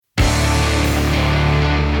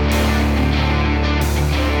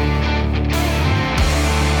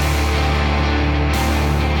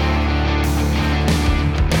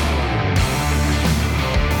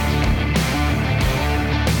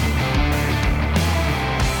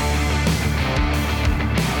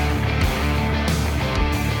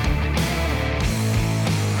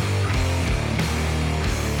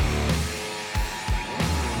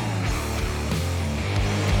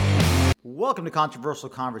Welcome to Controversial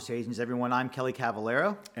Conversations, everyone. I'm Kelly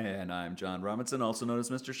Cavallero. And I'm John Robinson, also known as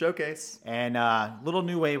Mr. Showcase. And little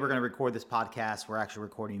new way we're going to record this podcast. We're actually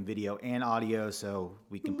recording video and audio so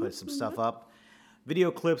we can put some stuff up.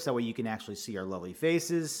 Video clips, that way you can actually see our lovely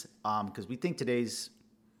faces. Because we think today's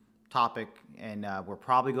topic, and we're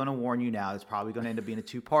probably going to warn you now, it's probably going to end up being a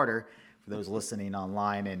two-parter for those listening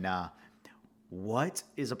online. And what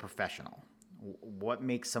is a professional? What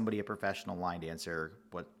makes somebody a professional line dancer?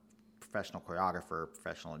 What professional choreographer,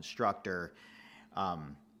 professional instructor?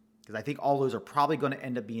 Because I think all those are probably going to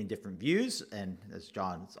end up being different views. And as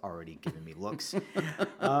John's already given me looks.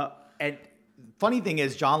 And funny thing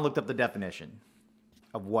is, John looked up the definition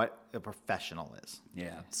of what a professional is.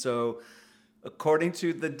 Yeah. So according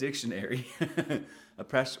to the dictionary, a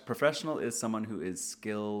professional is someone who is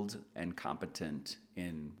skilled and competent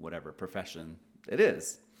in whatever profession it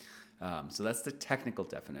is. So that's the technical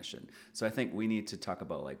definition. So I think we need to talk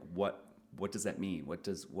about like what does that mean?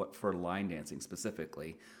 What for line dancing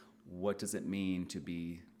specifically? What does it mean to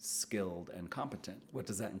be skilled and competent? What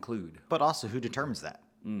does that include? But also, who determines that?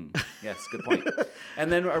 Yes, good point.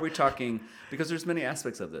 And then are we talking, because there's many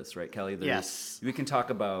aspects of this, right, Kelly? Yes. We can talk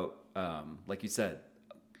about, like you said,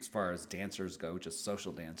 as far as dancers go, just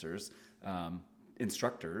social dancers,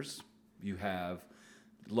 instructors. You have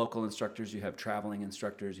local instructors, you have traveling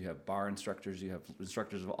instructors, you have bar instructors, you have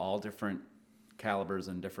instructors of all different calibers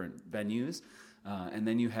and different venues. And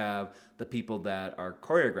then you have the people that are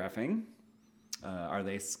choreographing. Are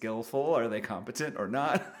they skillful? Are they competent or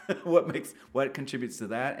not? What contributes to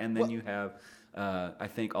that? And then you have, I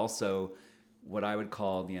think, also what I would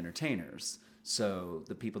call the entertainers. So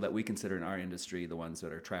the people that we consider in our industry, the ones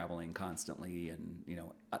that are traveling constantly and,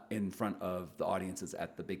 in front of the audiences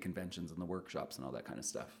at the big conventions and the workshops and all that kind of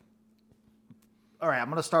stuff. All right, I'm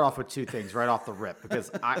going to start off with two things right off the rip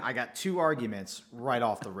because I got two arguments right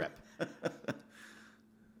off the rip.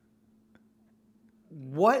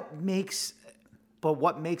 What makes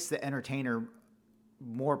the entertainer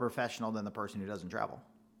more professional than the person who doesn't travel?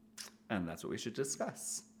 And that's what we should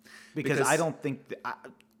discuss. Because I don't think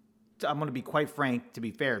I'm going to be quite frank. To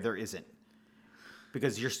be fair, there isn't.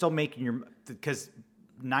 Because you're still making because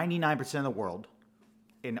 99% of the world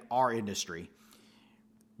in our industry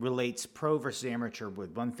relates pro versus amateur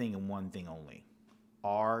with one thing and one thing only.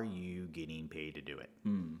 Are you getting paid to do it?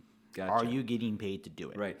 Gotcha. Are you getting paid to do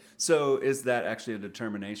it? Right. So is that actually a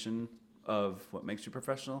determination of what makes you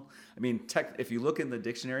professional? I mean, if you look in the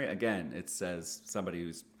dictionary, again, it says somebody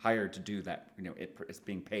who's hired to do that, it's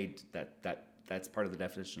being paid, that's part of the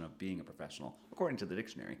definition of being a professional, according to the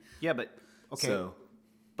dictionary. Yeah, but, okay,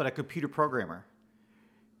 but a computer programmer,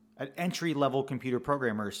 an entry-level computer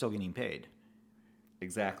programmer is still getting paid.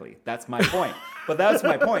 Exactly. That's my point. But that's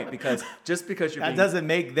my point, because just because you're that doesn't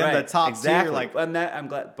make them the top tier. Like, I'm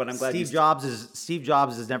glad. Steve Jobs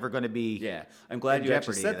is never going to be. Yeah, I'm glad you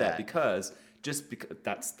actually said that because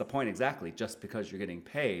that's the point exactly. Just because you're getting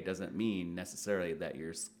paid doesn't mean necessarily that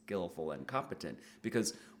you're skillful and competent.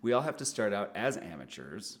 Because we all have to start out as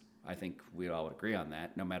amateurs. I think we all agree on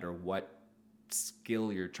that. No matter what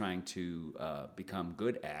skill you're trying to become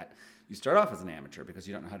good at, you start off as an amateur because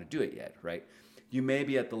you don't know how to do it yet, right? You may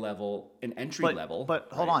be at the level, an entry level. But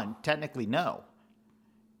hold on, technically no.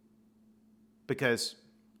 Because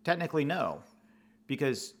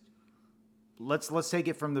let's take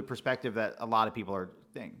it from the perspective that a lot of people are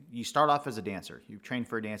thinking. You start off as a dancer. You train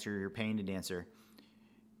for a dancer. You're paying a dancer.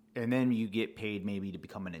 And then you get paid maybe to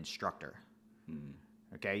become an instructor.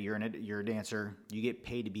 Okay, you're a dancer. You get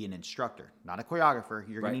paid to be an instructor, not a choreographer.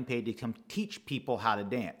 You're getting paid to come teach people how to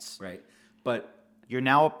dance. Right. But you're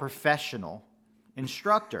now a professional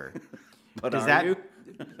instructor. But are you?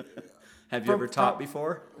 Have you ever taught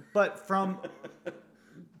before? But from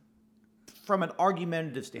an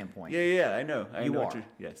argumentative standpoint. Yeah, I know. I you know are.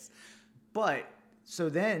 Yes. But so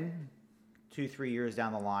then 2-3 years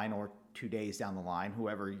down the line or 2 days down the line,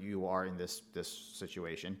 whoever you are in this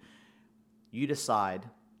situation, you decide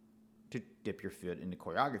to dip your foot into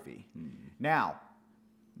choreography. Now,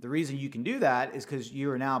 the reason you can do that is because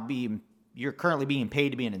you're currently being paid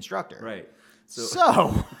to be an instructor. Right.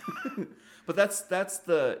 So but that's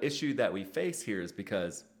the issue that we face here is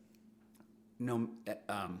because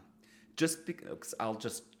because I'll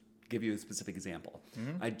just give you a specific example.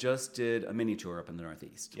 I just did a mini tour up in the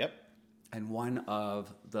Northeast. Yep. And one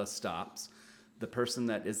of the stops, the person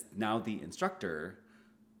that is now the instructor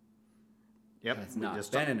has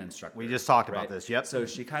not been an instructor. We just talked about this. Yep. So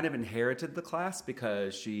she kind of inherited the class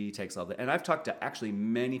because she takes all the... And I've talked to actually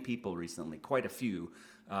many people recently, quite a few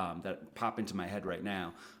that pop into my head right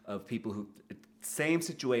now, of people who Same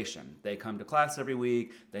situation. They come to class every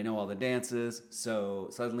week. They know all the dances. So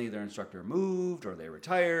suddenly their instructor moved, or they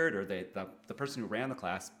retired, or the person who ran the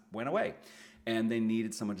class went away, and they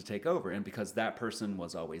needed someone to take over. And because that person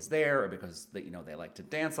was always there, or because they like to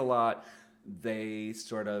dance a lot, they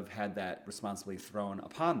sort of had that responsibility thrown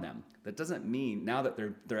upon them. That doesn't mean now that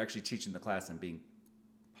they're actually teaching the class and being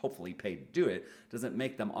hopefully paid to do it, doesn't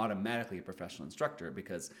make them automatically a professional instructor,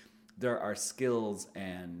 because there are skills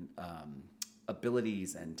and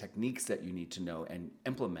abilities and techniques that you need to know and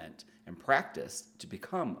implement and practice to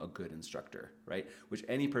become a good instructor, right? Which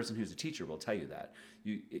any person who's a teacher will tell you that.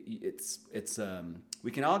 We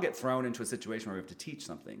can all get thrown into a situation where we have to teach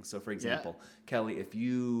something. So, for example, Kelly, if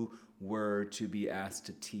you were to be asked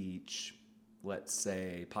to teach, let's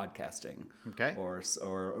say, podcasting, okay, or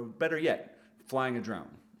better yet, flying a drone,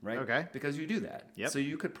 right? Okay, because you do that. Yep. So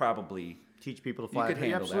you could probably teach people to fly. You could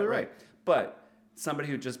handle that, right? Right? But somebody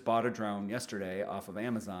who just bought a drone yesterday off of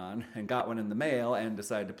Amazon and got one in the mail and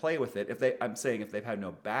decided to play with it, if they've had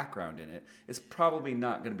no background in it, is probably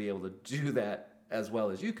not going to be able to do that as well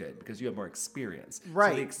as you could, because you have more experience. Right.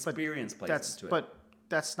 So the experience plays into it. But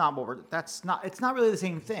that's not what it's not really the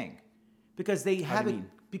same thing, because they haven't,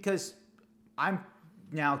 because I'm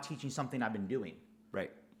now teaching something I've been doing.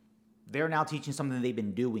 Right. They're now teaching something they've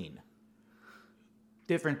been doing.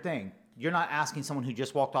 Different thing. You're not asking someone who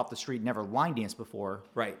just walked off the street, never line danced before,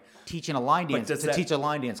 right, teaching a line dance to teach a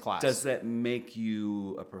line dance class. Does that make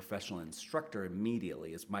you a professional instructor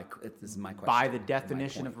immediately? Is my question. By the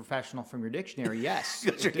definition of professional from your dictionary, yes.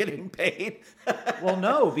 Because you're getting paid. Well,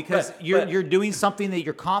 no, because you're doing something that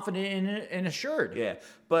you're confident in and assured. Yeah,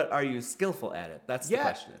 but are you skillful at it? That's the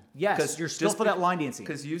question. Yes, you're skillful at line dancing.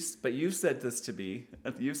 But you've said this to me.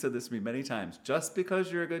 You've said this to me many times. Just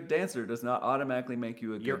because you're a good dancer does not automatically make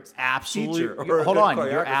you a good teacher. Hold on,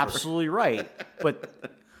 you're absolutely right.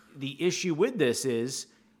 But the issue with this is,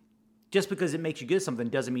 just because it makes you good at something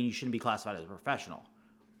doesn't mean you shouldn't be classified as a professional.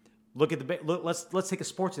 Let's take a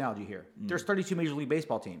sports analogy here. There's 32 Major League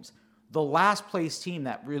Baseball teams. The last place team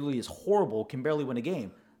that really is horrible can barely win a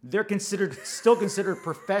game. They're still considered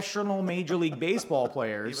professional Major League Baseball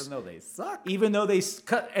players, even though they suck. Even though they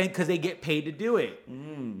cut, and because they get paid to do it.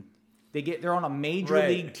 They're on a major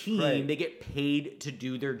league team. Right. They get paid to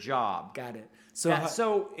do their job. Got it.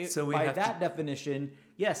 By that definition,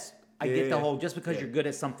 yes, I get the whole, just because you're good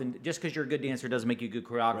at something, just because you're a good dancer doesn't make you a good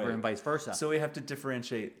choreographer, and vice versa. So we have to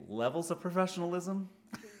differentiate levels of professionalism?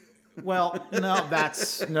 Well,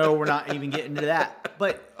 no, we're not even getting to that.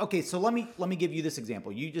 But okay, so let me give you this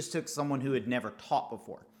example. You just took someone who had never taught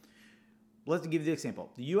before. Let's give you the example.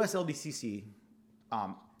 The USLDCC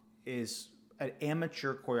is an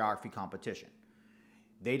amateur choreography competition.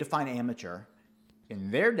 They define amateur. In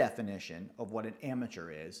their definition of what an amateur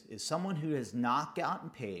is someone who has not gotten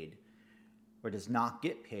paid or does not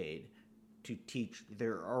get paid to teach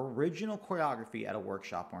their original choreography at a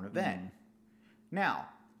workshop or an event. Now,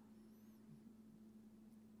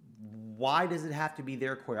 why does it have to be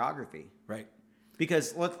their choreography? Right.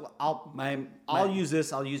 Because I'll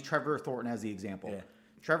use Trevor Thornton as the example. Yeah.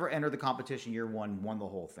 Trevor entered the competition year one, won the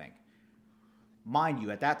whole thing. Mind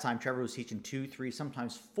you, at that time, Trevor was teaching 2, 3,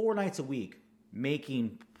 sometimes 4 nights a week,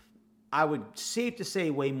 making, I would safe to say,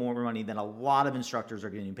 way more money than a lot of instructors are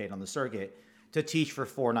getting paid on the circuit to teach for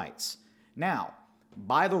 4 nights. Now,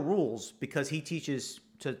 by the rules, because he teaches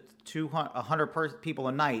to 100 people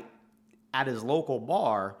a night at his local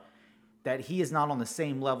bar, that he is not on the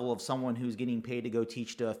same level of someone who's getting paid to go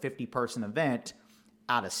teach to a 50-person event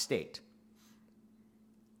out of state.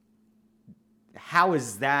 How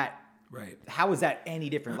is that? Right. How is that any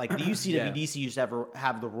different? Like the UCWDC used to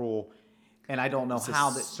have the rule, and I don't know it's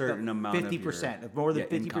how a that certain amount 50% of more than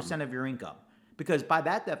 50% of your income, because by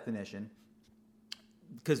that definition,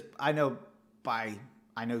 because I know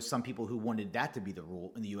some people who wanted that to be the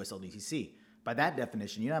rule in the USLDCC. By that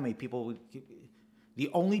definition, you know how many people? The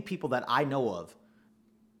only people that I know of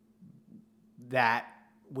that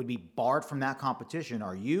would be barred from that competition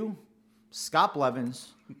are you, Scott Blevins,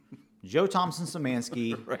 Joe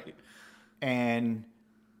Thompson-Szymanski, right, and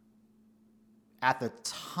at the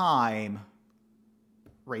time,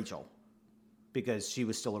 Rachel, because she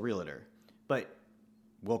was still a realtor. But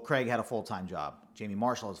Will Craig had a full-time job. Jamie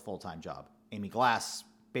Marshall has a full-time job. Amy Glass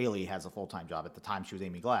Bailey has a full-time job. At the time, she was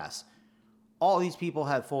Amy Glass. All these people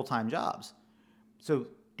had full-time jobs. So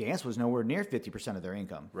dance was nowhere near 50% of their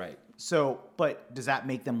income. Right. So, but does that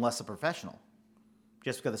make them less a professional?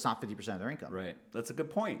 Just because it's not 50% of their income. Right. That's a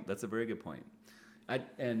good point. That's a very good point. I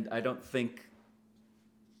don't think,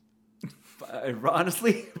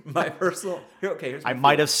 honestly, my personal... I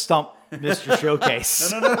might have stumped Mr.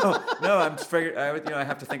 Showcase. No. I'm figuring. I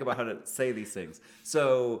have to think about how to say these things.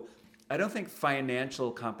 So I don't think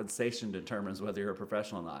financial compensation determines whether you're a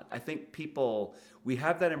professional or not. I think we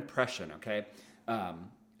have that impression, okay?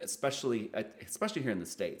 Especially here in the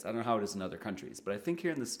States. I don't know how it is in other countries, but I think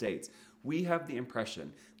here in the States, we have the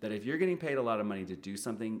impression that if you're getting paid a lot of money to do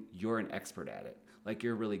something, you're an expert at it. Like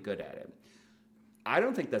you're really good at it. I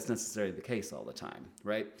don't think that's necessarily the case all the time,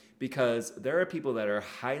 right? Because there are people that are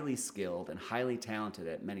highly skilled and highly talented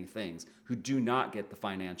at many things who do not get the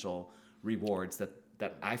financial rewards that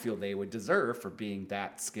I feel they would deserve for being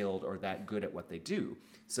that skilled or that good at what they do.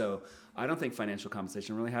 So I don't think financial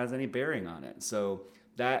compensation really has any bearing on it. So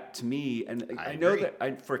that to me, and I know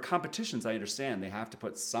that for competitions, I understand they have to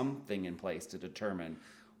put something in place to determine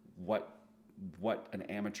what an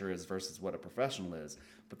amateur is versus what a professional is.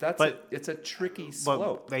 But it's a tricky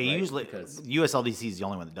slope. They usually because USLDC is the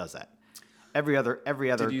only one that does that. Every other.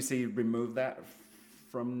 Did you see remove that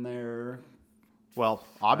from their? Well,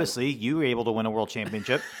 obviously, you were able to win a world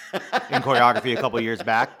championship in choreography a couple of years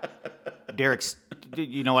back. Derek's,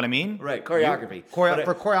 you know what I mean? Right, choreography. For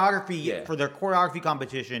choreography, yeah. For their choreography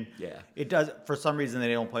competition, yeah. It does. For some reason,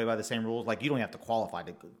 they don't play by the same rules. Like you don't have to qualify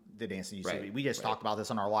to dance in UCB. Right, we just talked about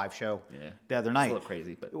this on our live show the other It's night. a little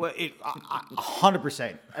crazy, but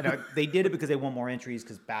 100%. They did it because they won more entries.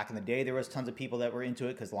 Because back in the day, there was tons of people that were into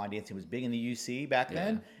it. Because line dancing was big in the UC back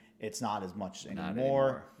then. It's not as much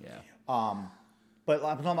anymore. Yeah. But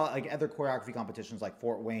I'm talking about like other choreography competitions like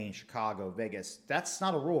Fort Wayne, Chicago, Vegas. That's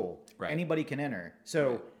not a rule. Right. Anybody can enter.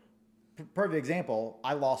 So, perfect example,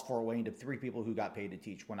 I lost Fort Wayne to 3 people who got paid to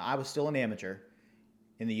teach. When I was still an amateur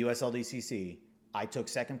in the USLDCC, I took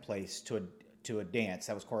second place to a dance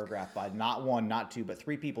that was choreographed by not 1, not 2, but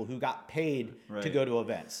 3 people who got paid to go to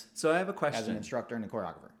events. So I have a question. As an instructor and a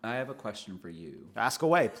choreographer. I have a question for you. Ask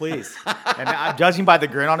away, please. And I'm judging by the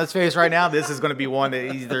grin on his face right now, this is going to be one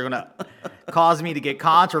that he's either going to cause me to get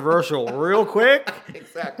controversial real quick.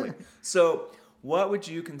 Exactly. So what would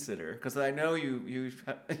you consider? Because I know you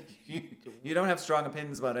don't have strong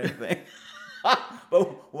opinions about anything.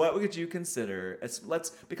 But what would you consider?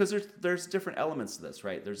 Because there's different elements to this,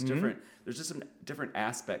 right? There's just some different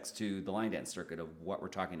aspects to the line dance circuit of what we're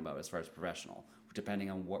talking about as far as professional,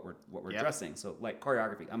 depending on what we're addressing. So like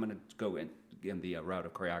choreography, I'm going to go in the route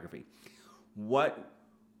of choreography. What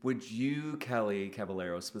would you, Kelly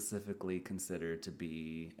Caballero, specifically consider to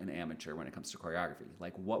be an amateur when it comes to choreography?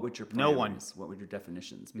 Like what would your parameters, No one. What would your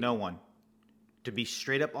definitions be? No one. To be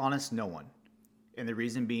straight up honest, no one. And the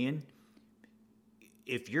reason being,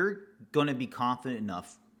 if you're going to be confident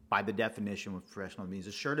enough, by the definition of professional means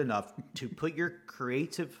assured enough to put your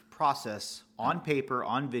creative process on paper,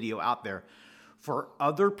 on video out there for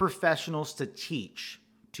other professionals to teach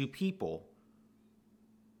to people,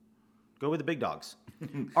 go with the big dogs.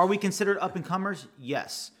 Are we considered up and comers?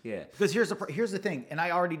 Yes. Yeah. Because here's the thing, and I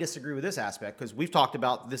already disagree with this aspect because we've talked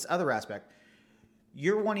about this other aspect.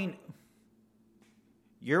 You're wanting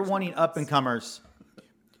up and comers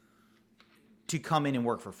to come in and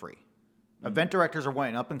work for free. Event directors are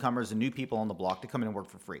wanting up and comers and new people on the block to come in and work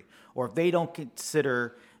for free. Or if they don't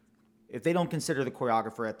consider the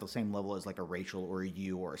choreographer at the same level as like a Rachel or a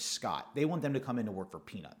you or a Scott, they want them to come in and work for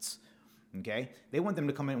peanuts. Okay? They want them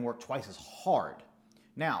to come in and work twice as hard.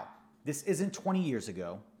 Now, this isn't 20 years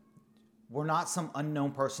ago. We're not some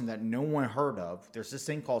unknown person that no one heard of. There's this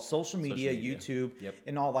thing called social media. YouTube,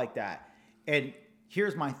 and all like that. And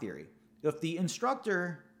here's my theory. If the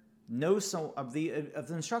instructor knows if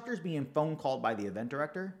the instructor is being phone called by the event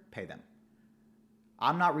director, pay them.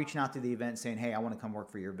 I'm not reaching out to the event saying, hey, I want to come work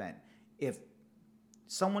for your event. If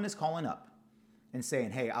someone is calling up and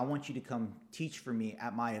saying, hey, I want you to come teach for me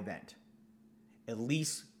at my event, at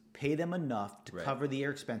least pay them enough to cover the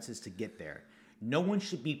air expenses to get there. No one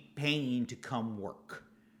should be paying to come work.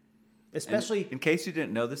 Especially in case you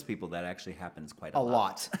didn't know this, people, that actually happens quite a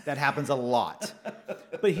lot. That happens a lot.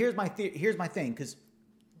 But here's my thing, because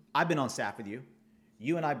I've been on staff with you.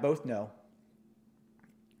 You and I both know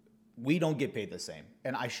we don't get paid the same.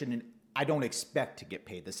 And I don't expect to get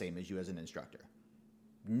paid the same as you as an instructor.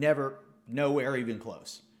 Never, nowhere even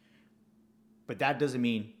close. But that doesn't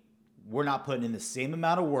mean we're not putting in the same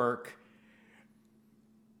amount of work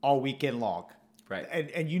all weekend long. Right.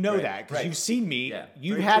 And you know that because you've seen me. Yeah,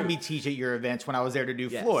 you had me teach at your events when I was there to do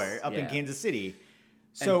floor up in Kansas City.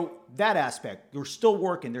 So that aspect, they're still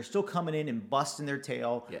working. They're still coming in and busting their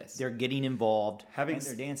tail. Yes. They're getting involved. And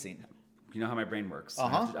they're dancing. You know how my brain works.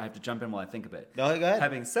 Uh-huh. I have to jump in while I think of it. Go ahead.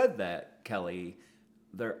 Having said that, Kelly,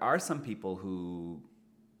 there are some people who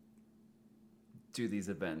do these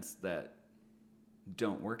events that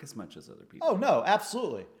don't work as much as other people. Oh no,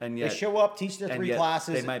 absolutely. And yet they show up, teach their and 3 yet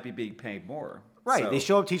classes. They might be being paid more. Right. So- They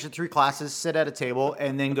show up, teach their 3 classes, sit at a table,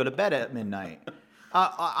 and then go to bed at midnight.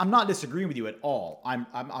 I'm not disagreeing with you at all.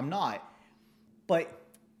 I'm not. But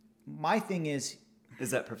my thing is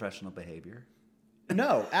that professional behavior?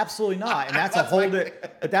 no, absolutely not. And that's a whole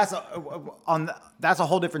that's a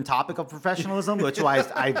whole different topic of professionalism, which is why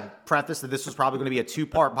I prefaced that this was probably going to be a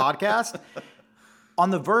 2-part podcast. On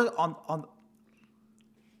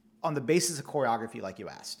the basis of choreography, like you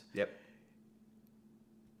asked. Yep.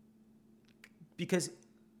 Because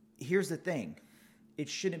here's the thing. It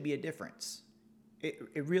shouldn't be a difference.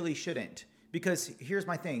 It really shouldn't. Because here's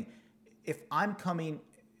my thing. If I'm coming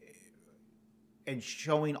and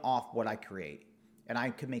showing off what I create, and I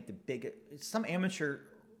could make the biggest, some amateur,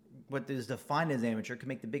 what is defined as amateur, could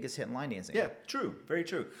make the biggest hit in line dancing. Yeah, true. Very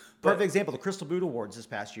true. Perfect example, the Crystal Boot Awards this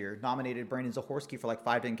past year nominated Brandon Zahorsky for like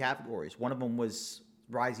 5 different categories. One of them was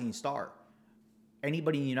Rising Star.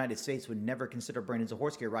 Anybody in the United States would never consider Brandon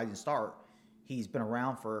Zahorsky a rising star. He's been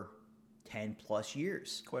around for 10 plus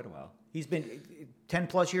years. Quite a while. He's been 10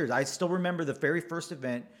 plus years. I still remember the very first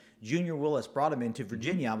event. Junior Willis brought him into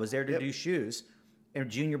Virginia. I was there to do shoes, and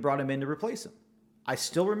Junior brought him in to replace him. I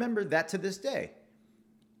still remember that to this day.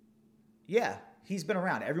 Yeah, he's been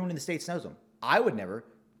around. Everyone in the States knows him. I would never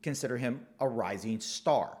consider him a rising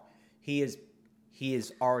star. He is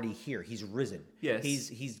already here. He's risen. Yes.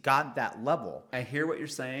 He's got that level. I hear what you're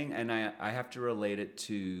saying, and I have to relate it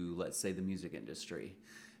to, let's say, the music industry.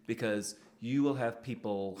 Because you will have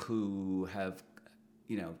people who have,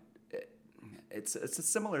 it's a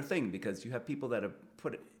similar thing because you have people that have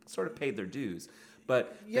sort of paid their dues,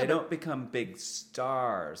 but they don't become big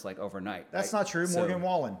stars like overnight. That's right? not true. Morgan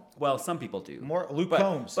Wallen. Well, some people do. Luke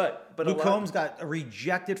Combs. But Luke Combs got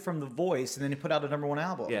rejected from The Voice, and then he put out a #1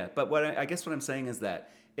 album. Yeah, but I guess what I'm saying is that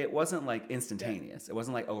it wasn't like instantaneous. It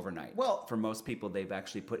wasn't like overnight. Well, for most people, they've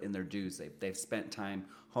actually put in their dues. They've spent time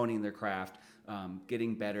honing their craft,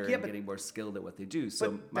 getting better, and getting more skilled at what they do.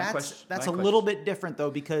 So that's a little bit different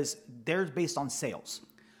though, because they're based on sales.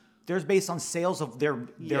 They're based on sales of their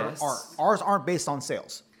art. Ours aren't based on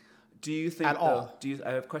sales. Do you think at all?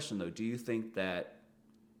 I have a question though. Do you think that?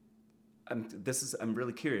 I'm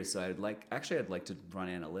really curious. So I'd like to run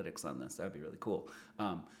analytics on this. That would be really cool.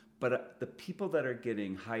 But the people that are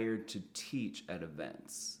getting hired to teach at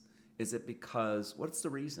events, is it because, what's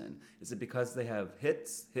the reason? Is it because they have hit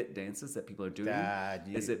dances that people are doing?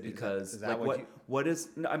 Is it because, is that I'm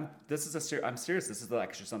serious. This is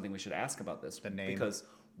actually something we should ask about this. The name. Because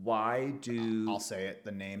why do... I'll say it,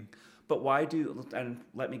 the name. But why do, and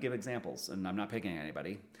let me give examples, and I'm not picking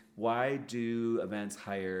anybody. Why do events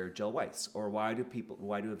hire Jill Weiss? Or why do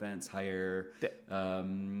events hire,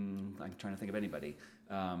 I'm trying to think of anybody.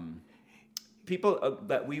 People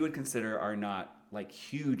that we would consider are not like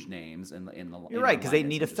huge names in the You're right, because they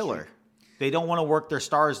need a filler. They don't want to work their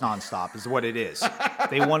stars nonstop, is what it is.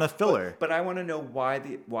 They want a filler. But I want to know why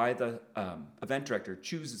the event director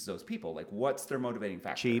chooses those people. Like, what's their motivating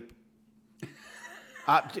factor? Cheap.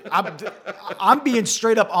 I'm being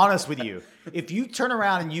straight up honest with you. If you turn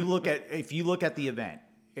around and you look at the event,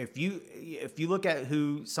 if you look at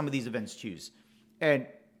who some of these events choose, and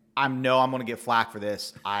I'm going to get flack for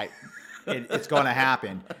this. It's going to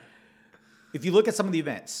happen. If you look at some of the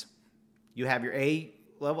events, you have your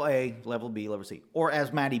level A, level B, level C, or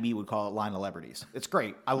as Maddie B would call it, line of celebrities. It's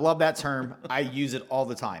great. I love that term. I use it all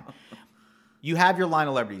the time. You have your line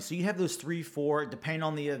of celebrities. So you have those 3, 4, depending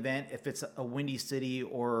on the event, if it's a Windy City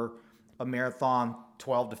or a marathon,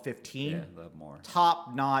 12 to 15. Yeah, love more.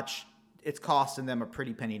 Top notch. It's costing them a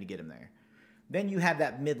pretty penny to get them there. Then you have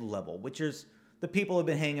that mid-level, which is the people who have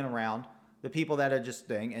been hanging around, the people that are just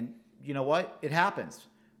thing, and you know what? It happens.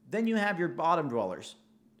 Then you have your bottom dwellers,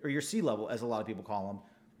 or your C-level, as a lot of people call them.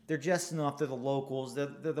 They're just enough. They're the locals. They're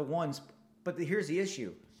the ones. But here's the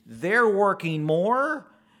issue. They're working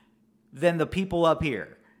more than the people up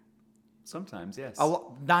here. Sometimes, yes.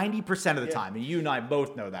 90% of the time. And you and I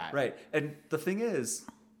both know that. Right. And the thing is,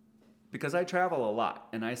 because I travel a lot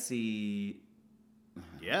and I see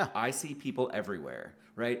people everywhere,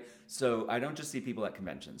 right? So I don't just see people at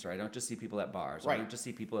conventions, right? I don't just see people at bars. Right. I don't just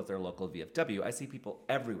see people at their local VFW. I see people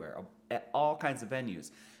everywhere at all kinds of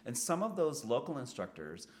venues. And some of those local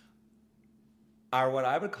instructors are what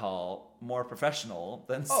I would call more professional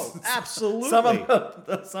than absolutely some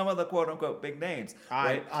of the quote unquote big names.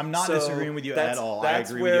 Right? I'm not disagreeing with you at all. I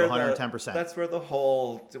agree with you 110%. That's where the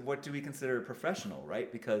whole what do we consider professional,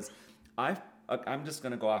 right? Because I'm just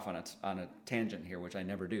going to go off on a tangent here, which I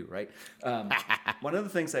never do, right? One of the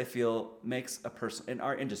things I feel makes a person in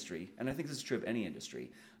our industry, and I think this is true of any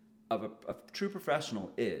industry, of a true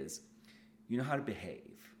professional is you know how to behave.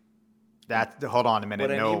 Hold on a minute.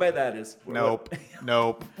 What I mean by that is nope.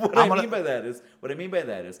 What I mean by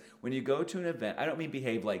that is when you go to an event, I don't mean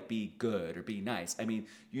behave like be good or be nice. I mean,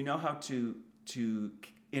 you know how to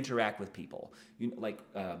interact with people. You like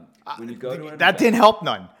when you go to an event, didn't help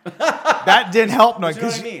none. That didn't help none. You know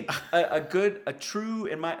what I mean? A true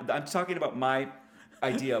I'm talking about my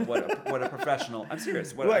idea of what a professional. I'm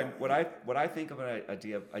serious. What I think of an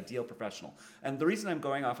ideal professional. And the reason I'm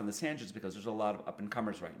going off on this tangent is because there's a lot of up and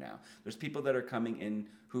comers right now. There's people that are coming in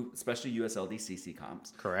who, especially USLD CC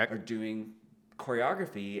comps, correct, are doing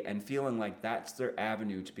choreography and feeling like that's their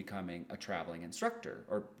avenue to becoming a traveling instructor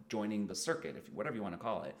or joining the circuit, whatever you want to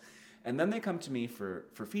call it. And then they come to me for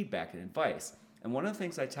feedback and advice. And one of the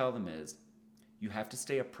things I tell them is, you have to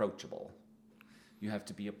stay approachable. You have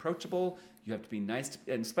to be approachable. You have to be nice,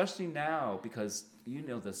 and especially now, because you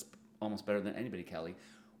know this almost better than anybody, Kelly,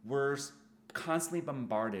 we're constantly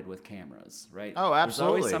bombarded with cameras, right? Oh,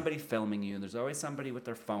 absolutely. There's always somebody filming you, and there's always somebody with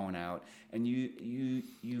their phone out, and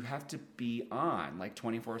you have to be on like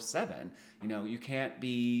 24/7. You know, you can't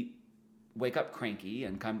wake up cranky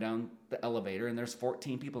and come down the elevator and there's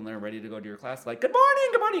 14 people in there ready to go to your class like, good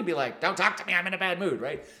morning, be like, don't talk to me, I'm in a bad mood,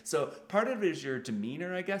 right? So part of it is your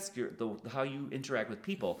demeanor, I guess, how you interact with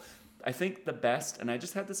people. I think the best, and I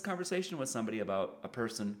just had this conversation with somebody about a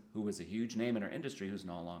person who was a huge name in our industry who's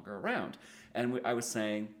no longer around, and I was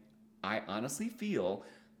saying, I honestly feel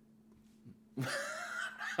I'm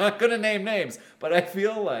not gonna name names, but I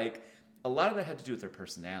feel like a lot of that had to do with their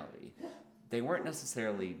personality. They weren't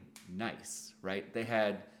necessarily nice, right? They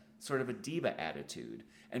had sort of a diva attitude,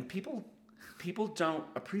 and people don't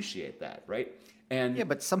appreciate that, right? And yeah,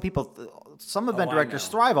 but some event directors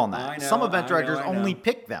thrive on that. Some event directors only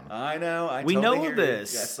pick them. I know. We totally know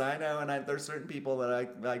this. Yes, I know. And there's certain people that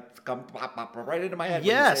I come pop right into my head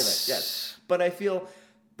yes. when you say that. Yes. But I feel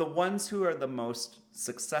the ones who are the most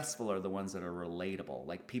successful are the ones that are relatable.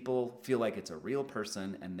 Like people feel like it's a real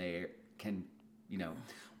person, and they can, you know.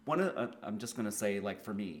 I'm just going to say, like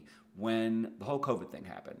for me, when the whole COVID thing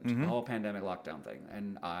happened, the whole pandemic lockdown thing,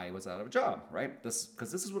 and I was out of a job, right?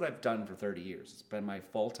 Because this is what I've done for 30 years. It's been my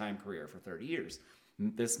full-time career for 30 years.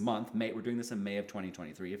 This month, we're doing this in May of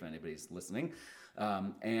 2023, if anybody's listening.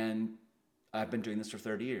 And I've been doing this for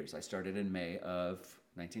 30 years. I started in May of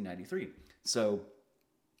 1993. So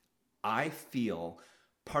I feel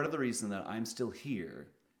part of the reason that I'm still here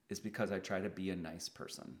is because I try to be a nice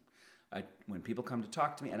person. When people come to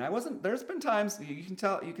talk to me, and there's been times you can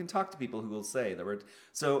talk to people who will say the word.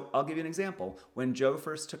 So I'll give you an example. When Joe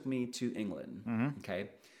first took me to England, okay,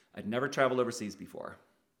 I'd never traveled overseas before.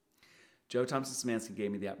 Joe Thompson-Szymanski gave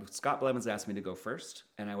me Scott Blevins asked me to go first,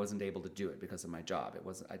 and I wasn't able to do it because of my job.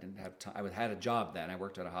 I didn't have time. I had a job then. I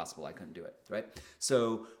worked at a hospital. I couldn't do it, right?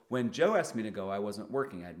 So when Joe asked me to go, I wasn't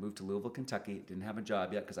working. I'd moved to Louisville, Kentucky. Didn't have a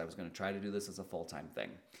job yet because I was going to try to do this as a full-time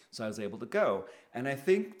thing. So I was able to go. And I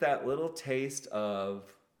think that little taste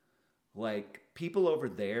of, like, people over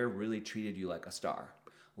there really treated you like a star.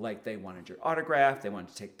 Like they wanted your autograph, they wanted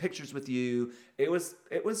to take pictures with you. It was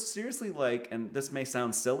seriously like, and this may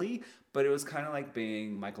sound silly, but it was kind of like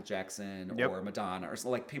being Michael Jackson or Madonna, or so.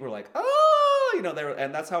 Like people were like, oh, you know,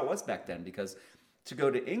 and that's how it was back then. Because to go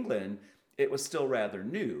to England, it was still rather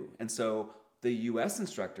new, and so the U.S.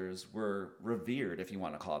 instructors were revered, if you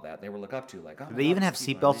want to call it that. They were looked up to, like, oh. Did they even have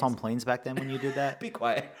seatbelts on planes back then when you did that? Be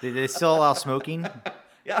quiet. Did they still allow smoking?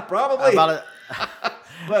 Yeah, probably.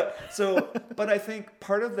 But I think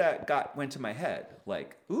part of that went to my head,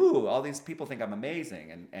 like, ooh, all these people think I'm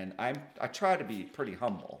amazing, and I try to be pretty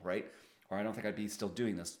humble, right? Or I don't think I'd be still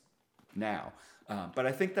doing this now. But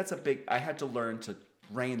I think that's I had to learn to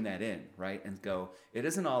rein that in, right? And go, it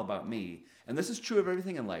isn't all about me. And this is true of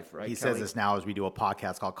everything in life, right? He says this now as we do a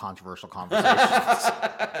podcast called Controversial Conversations.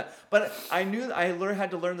 But I knew I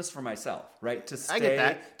had to learn this for myself, right? To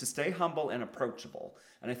stay humble and approachable.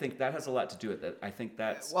 And I think that has a lot to do with it. I think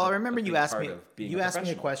that's I remember you asked me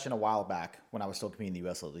a question a while back when I was still competing in the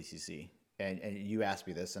USLDCC. And you asked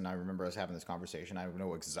me this, and I remember us having this conversation. I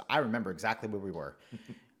remember exactly where we were.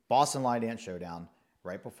 Boston Line Dance Showdown,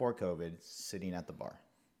 right before COVID, sitting at the bar.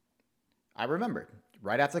 I remember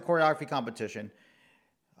right after the choreography competition.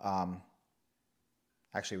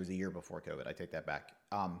 Actually, it was a year before COVID. I take that back.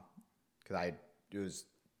 Because it was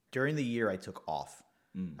during the year I took off.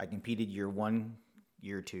 I competed year 1,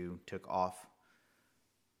 year 2, took off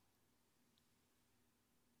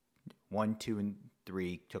 1, 2, and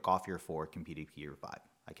 3, took off year 4, competed year 5.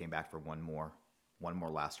 I came back for one more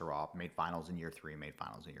last hurrah, made finals in year 3, made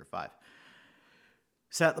finals in year 5.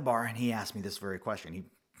 Sat at the bar, and he asked me this very question.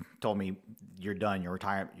 told me, "You're done. You're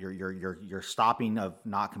retired. Your stopping of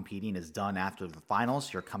not competing is done after the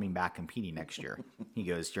finals. You're coming back competing next year." He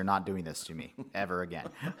goes, "You're not doing this to me ever again."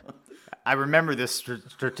 I remember this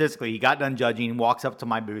statistically. He got done judging, walks up to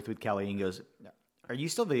my booth with Kelly, and goes, "Are you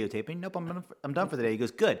still videotaping?" "Nope, I'm done for the day." He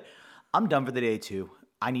goes, "Good. I'm done for the day too.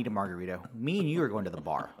 I need a margarita. Me and you are going to the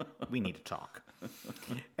bar. We need to talk."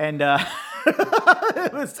 And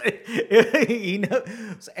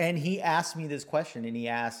and he asked me this question,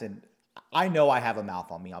 and I know I have a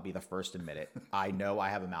mouth on me. I'll be the first to admit it. I know I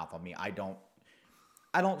have a mouth on me. I don't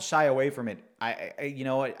shy away from it. You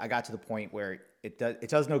know what? I got to the point where it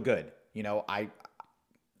does no good. You know,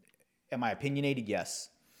 am I opinionated? Yes.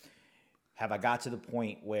 Have I got to the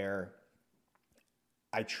point where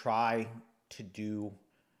I try to do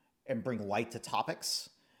and bring light to topics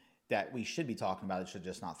that we should be talking about? It should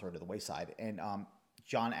just not throw to the wayside. And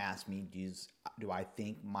John asked me, do I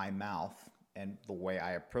think my mouth and the way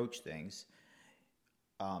I approach things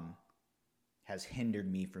has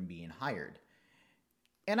hindered me from being hired?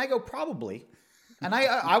 And I go, probably. And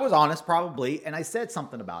I was honest, probably. And I said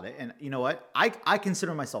something about it. And you know what? I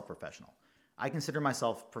consider myself professional. I consider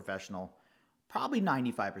myself professional probably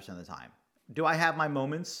 95% of the time. Do I have my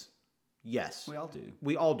moments? Yes. We all do.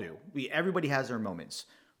 We all do. Everybody has their moments.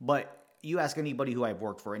 But you ask anybody who I've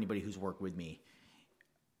worked for, anybody who's worked with me,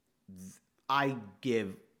 I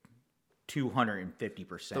give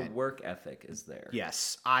 250%. The work ethic is there.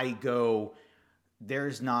 Yes.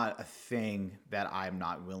 There's not a thing that I'm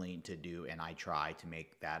not willing to do, and I try to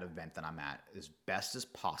make that event that I'm at as best as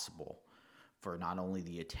possible for not only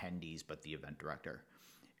the attendees, but the event director.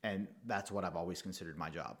 And that's what I've always considered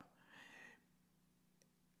my job.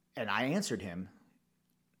 And I answered him,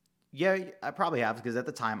 yeah, I probably have, because at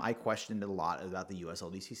the time I questioned a lot about the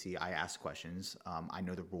USLDCC. I asked questions. I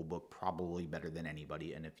know the rule book probably better than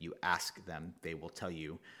anybody, and if you ask them, they will tell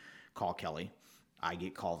you, call Kelly. I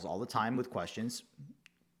get calls all the time with questions.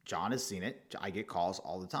 John has seen it. I get calls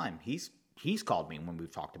all the time. He's called me when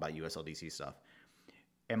we've talked about USLDC stuff.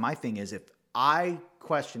 And my thing is, if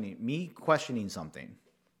questioning something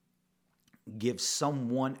gives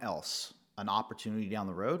someone else an opportunity down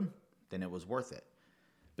the road, then it was worth it.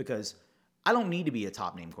 Because I don't need to be a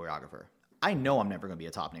top name choreographer. I know I'm never going to be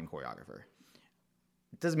a top name choreographer.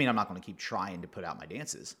 It doesn't mean I'm not going to keep trying to put out my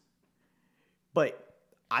dances. But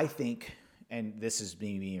I think, and this is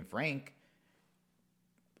me being frank,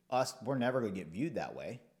 we're never going to get viewed that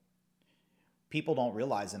way. People don't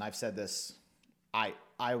realize, and I've said this, I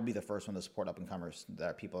will be the first one to support up-and-comers that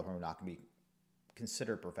are people who are not going to be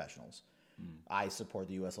considered professionals. I support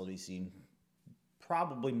the USLDC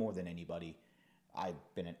probably more than anybody. I've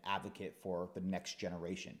been an advocate for the next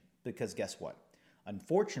generation, because guess what?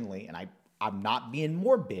 Unfortunately, and I'm not being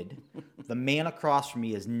morbid, the man across from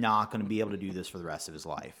me is not going to be able to do this for the rest of his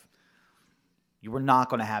life. You are not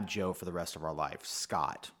going to have Joe for the rest of our life.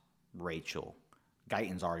 Scott, Rachel,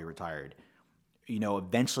 Guyton's already retired. You know,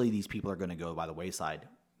 eventually these people are going to go by the wayside.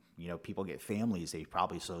 You know, people get families. They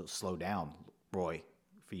probably slow down. Roy,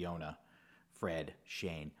 Fiona, Fred,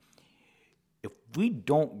 Shane. If we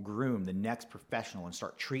don't groom the next professional and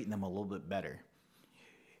start treating them a little bit better,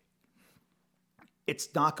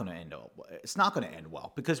 it's not going to end well. It's not going to end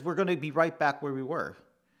well, because we're going to be right back where we were.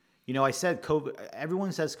 You know, I said COVID.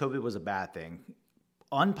 Everyone says COVID was a bad thing.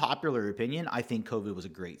 Unpopular opinion, I think COVID was a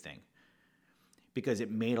great thing, because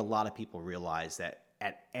it made a lot of people realize that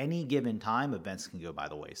at any given time, events can go by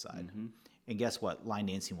the wayside. Mm-hmm. And guess what? Line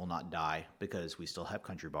dancing will not die, because we still have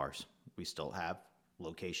country bars. We still have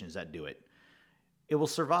locations that do it. It will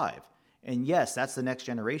survive. And yes, that's the next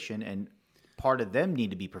generation, and part of them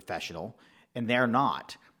need to be professional, and they're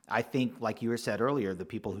not. I think, like you said earlier, the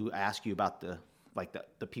people who ask you about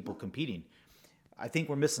the people competing, I think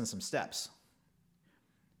we're missing some steps.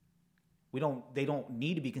 They don't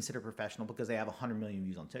need to be considered professional because they have 100 million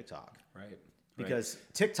views on TikTok. Right. Because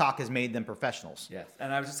TikTok has made them professionals. Yes.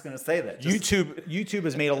 And I was just going to say that. YouTube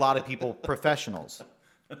has made a lot of people professionals.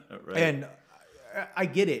 Right. And I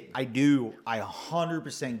get it. I do. I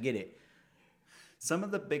 100% get it. Some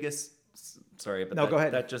of the biggest, sorry, but no, go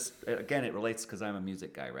ahead. That just, again, it relates because I'm a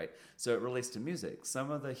music guy, right? So it relates to music.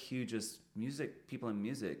 Some of the hugest people in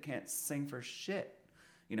music can't sing for shit.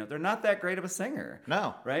 You know, they're not that great of a singer.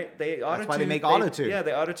 No. Right? That's why they make auto-tune. Yeah,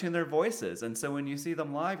 they auto-tune their voices. And so when you see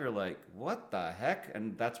them live, you're like, what the heck?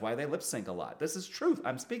 And that's why they lip sync a lot. This is truth.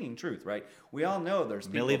 I'm speaking truth, right? We all know there's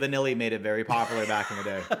people. Milli Vanilli made it very popular back in the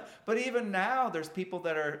day. But even now, there's people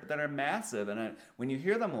that are massive. And when you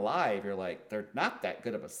hear them live, you're like, they're not that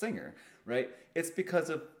good of a singer, right? It's because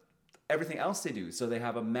of everything else they do. So they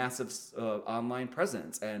have a massive online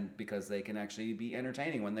presence, and because they can actually be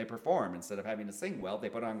entertaining when they perform, instead of having to sing well, they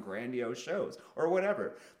put on grandiose shows or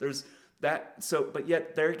whatever. There's that. So, but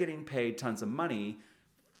yet they're getting paid tons of money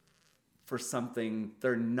for something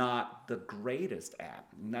they're not the greatest at.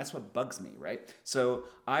 And that's what bugs me, right? So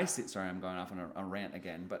I see, sorry, I'm going off on a rant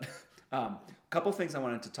again, but a couple things I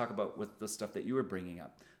wanted to talk about with the stuff that you were bringing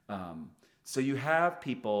up. So you have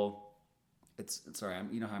people,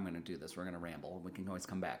 you know how I'm going to do this. We're going to ramble. We can always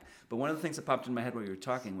come back. But one of the things that popped in my head while you were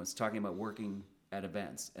talking was talking about working at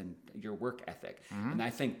events and your work ethic. Mm-hmm. And I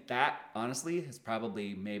think that honestly is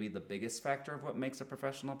probably maybe the biggest factor of what makes a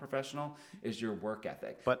professional is your work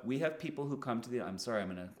ethic. But we have people who come to I'm sorry,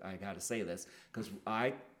 I got to say this because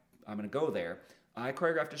I'm going to go there. I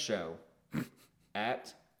choreographed a show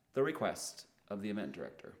at the request of the event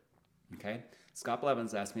director. Okay. Scott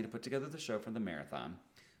Blevins asked me to put together the show for the marathon.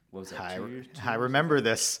 What was that? I remember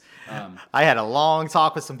this. I had a long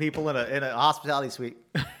talk with some people in a hospitality suite.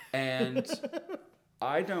 And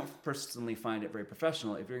I don't personally find it very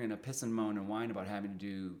professional if you're going to piss and moan and whine about having to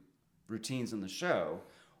do routines in the show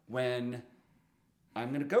when I'm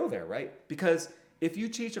going to go there, right? Because if you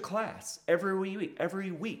teach a class every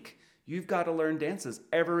week, you've got to learn dances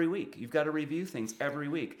every week. You've got to review things every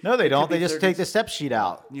week. No, they don't. They just take the step sheet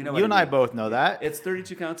out. You and I both know that. It's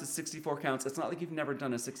 32 counts. It's 64 counts. It's not like you've never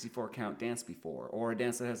done a 64 count dance before or a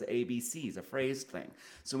dance that has ABCs, a phrased thing.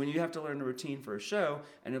 So when you have to learn a routine for a show,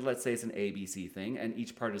 and let's say it's an ABC thing, and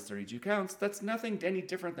each part is 32 counts, that's nothing any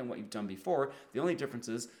different than what you've done before. The only difference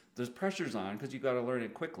is there's pressures on because you've got to learn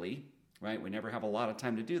it quickly, right? We never have a lot of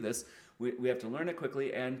time to do this. We have to learn it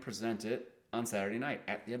quickly and present it on Saturday night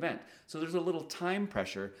at the event. So there's a little time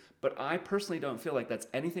pressure, but I personally don't feel like that's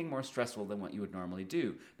anything more stressful than what you would normally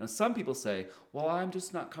do. Now, some people say, well, I'm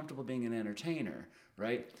just not comfortable being an entertainer,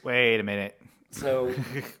 right? Wait a minute. So,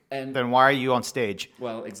 and then why are you on stage?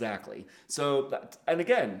 Well, exactly. So, and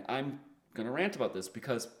again, I'm going to rant about this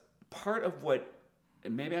because part of what,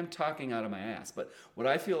 and maybe I'm talking out of my ass, but what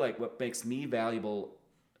I feel like what makes me valuable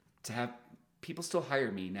to have people still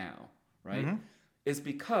hire me now, right, is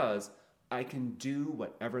because I can do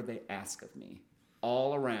whatever they ask of me,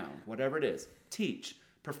 all around, whatever it is. Teach,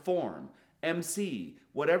 perform, MC,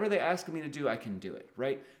 whatever they ask me to do, I can do it,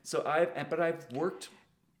 right? So I've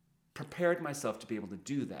prepared myself to be able to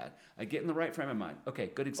do that. I get in the right frame of mind.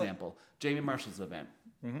 Okay, good example. Jamie Marshall's event.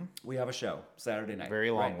 Mm-hmm. We have a show Saturday night.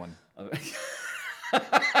 Very long one.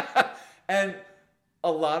 And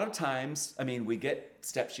a lot of times, we get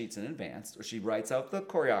step sheets in advance, or she writes out the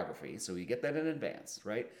choreography, so we get that in advance,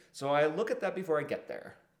 right? So I look at that before I get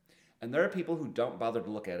there. And there are people who don't bother to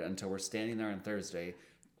look at it until we're standing there on Thursday,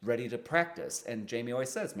 ready to practice. And Jamie always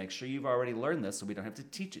says, make sure you've already learned this so we don't have to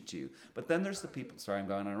teach it to you. But then there's the people, sorry, I'm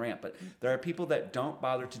going on a rant, but there are people that don't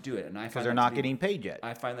bother to do it. And I find because they're not getting paid yet.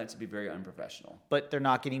 I find that to be very unprofessional. But they're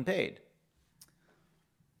not getting paid.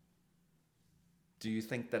 Do you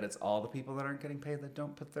think that it's all the people that aren't getting paid that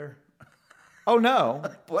don't put their... Oh, no.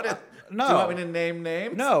 What if... No. Do you want me to name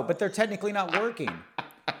names? No, but they're technically not working.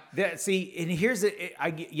 See, and here's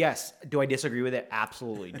yes. Do I disagree with it?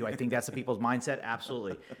 Absolutely. Do I think that's the people's mindset?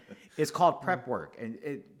 Absolutely. It's called prep work,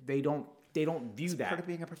 and they don't view that. Part of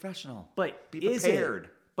being a professional. But be prepared.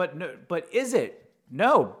 But is it?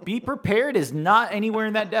 No. Be prepared is not anywhere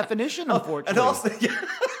in that definition, unfortunately. And also,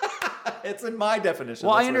 it's in my definition.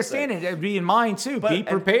 Well, I understand it. It'd be in mine too. Be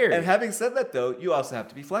prepared. And having said that, though, you also have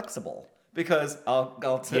to be flexible. Because I'll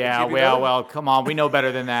come on. We know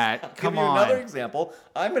better than that. Come on. Give you another example.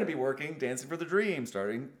 I'm going to be working Dancing for the Dream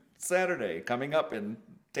starting Saturday, coming up in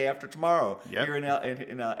day after tomorrow here in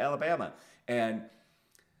Alabama. And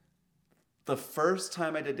the first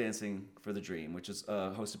time I did Dancing for the Dream, which is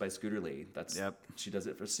hosted by Scooter Lee, she does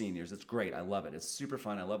it for seniors. It's great. I love it. It's super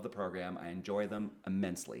fun. I love the program. I enjoy them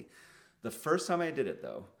immensely. The first time I did it,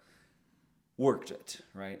 though, worked it,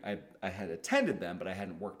 right? I had attended them, but I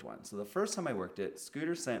hadn't worked one. So the first time I worked it,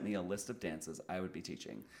 Scooter sent me a list of dances I would be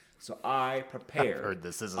teaching. So I prepared. I've heard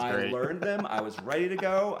this is great. I learned them. I was ready to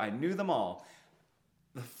go. I knew them all.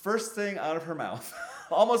 The first thing out of her mouth,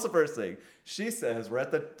 almost the first thing, she says, we're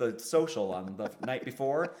at the social on the night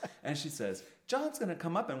before, and she says, John's going to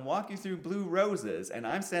come up and walk you through Blue Roses. And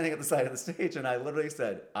I'm standing at the side of the stage, and I literally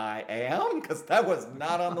said, I am? Because that was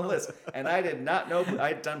not on the list. And I did not know I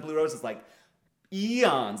had done Blue Roses like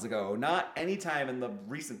eons ago, not any time in the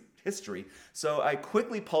recent history. So I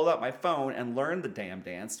quickly pulled out my phone and learned the damn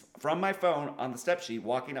dance from my phone on the step sheet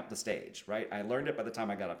walking up the stage, right? I learned it by the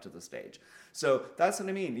time I got up to the stage. So that's what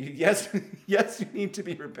I mean. Yes, you need to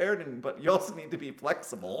be prepared, but you also need to be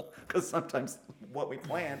flexible because sometimes what we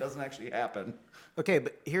plan doesn't actually happen. Okay,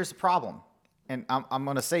 but here's the problem. and I'm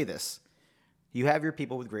going to say this. You have your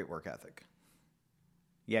people with great work ethic.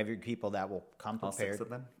 You have your people that will come All prepared. 6 of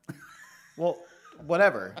them? Well,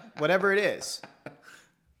 whatever it is.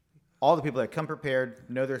 All the people that come prepared,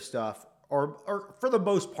 know their stuff, or for the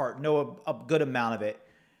most part, know a good amount of it.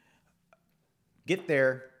 Get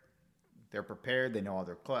there, they're prepared, they know all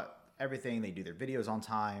their everything, they do their videos on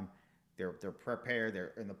time, they're prepared,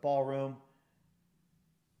 they're in the ballroom,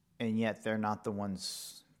 and yet they're not the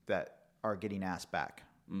ones that are getting asked back.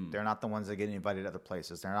 They're not the ones that get invited to other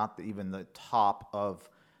places. They're not even the top of,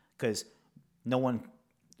 because no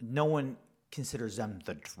one considers them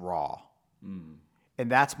the draw. And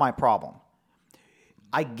that's my problem.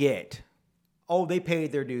 I get, they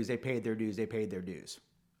paid their dues.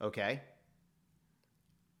 Okay.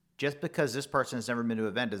 Just because this person has never been to an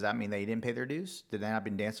event, does that mean they didn't pay their dues? Did they not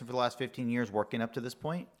been dancing for the last 15 years working up to this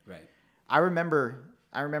point? Right. I remember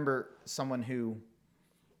someone who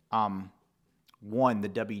won the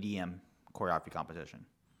WDM choreography competition,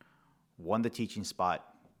 won the teaching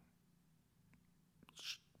spot,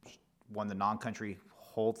 won the non-country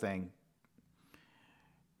whole thing,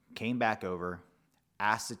 came back over,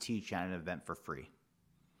 asked to teach at an event for free.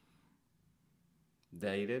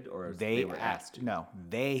 They did, or they were asked? No,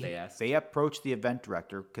 They asked? They approached the event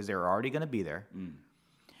director because they were already going to be there.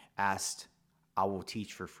 Asked, I will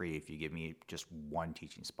teach for free if you give me just one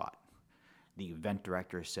teaching spot. The event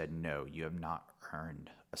director said, no, you have not earned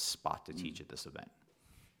a spot to teach at this event.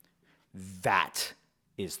 That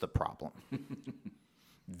is the problem.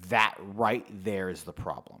 That right there is the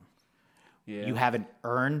problem. Yeah. You haven't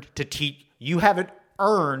earned to teach. You haven't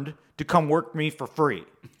earned to come work with me for free.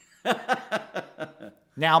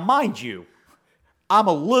 Now, mind you, I'm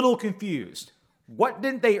a little confused. What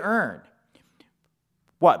didn't they earn?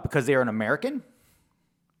 What? Because they're an American?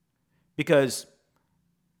 Because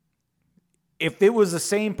if it was the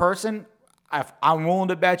same person, I'm willing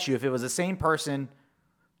to bet you if it was the same person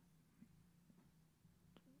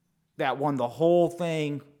that won the whole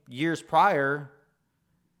thing years prior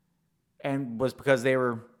and was because they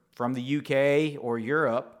were from the UK or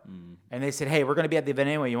Europe, and they said, hey, we're going to be at the event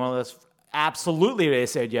anyway. You want us? Absolutely, they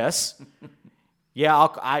said yes. Yeah,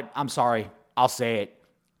 I'm sorry. I'll say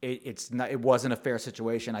it. It wasn't a fair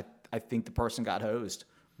situation. I think the person got hosed.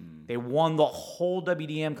 They won the whole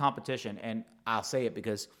WDM competition, and I'll say it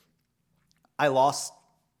because I lost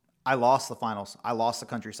the finals. I lost the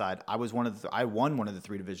countryside. I won one of the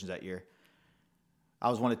 3 divisions that year. I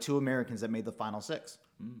was one of 2 Americans that made the final 6.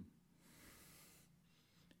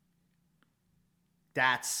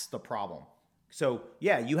 That's the problem. So,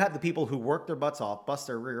 yeah, you have the people who work their butts off, bust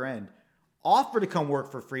their rear end, offer to come work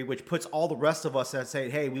for free, which puts all the rest of us that say,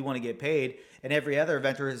 hey, we want to get paid. And every other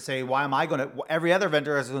eventer is say, every other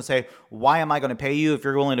eventer is going to say, why am I going to pay you if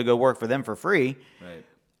you're willing to go work for them for free? Right.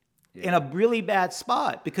 Yeah. In a really bad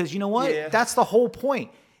spot, because you know what? Yeah. That's the whole point.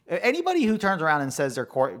 Anybody who turns around and says they're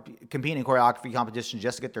competing in choreography competitions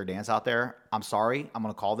just to get their dance out there, I'm sorry, I'm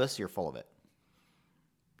going to call this, you're full of it.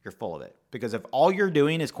 You're full of it. Because if all you're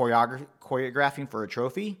doing is choreographing for a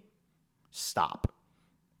trophy, stop.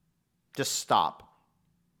 Just stop.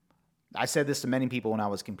 I said this to many people when I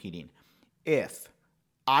was competing. If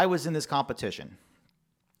I was in this competition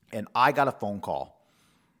and I got a phone call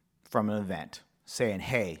from an event saying,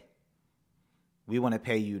 hey, we want to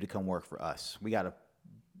pay you to come work for us. We got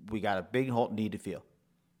a big need to fill.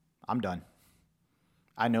 I'm done.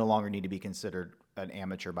 I no longer need to be considered an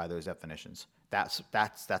amateur by those definitions.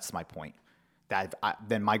 That's my point.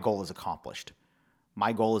 Then my goal is accomplished.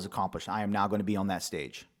 My goal is accomplished. I am now going to be on that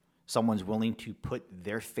stage. Someone's willing to put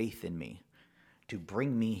their faith in me, to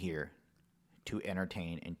bring me here, to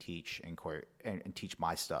entertain and teach and teach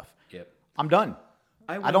my stuff. Yep. I'm done.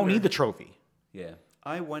 I don't need the trophy. Yeah.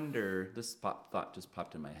 I wonder, this thought just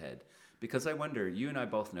popped in my head, because I wonder, you and I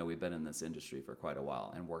both know we've been in this industry for quite a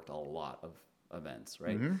while and worked a lot of events,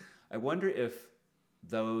 right? Mm-hmm. I wonder if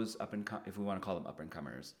those if we want to call them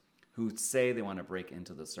up-and-comers, who say they want to break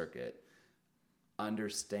into the circuit,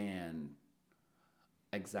 understand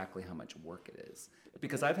exactly how much work it is.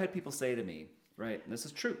 Because I've had people say to me, right, and this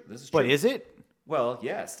is true. But is it? Well,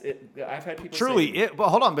 yes. I've had people truly, say... Well,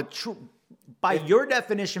 hold on, but by your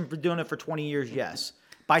definition for doing it for 20 years, yes.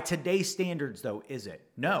 By today's standards, though, is it?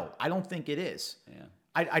 No, I don't think it is. Yeah.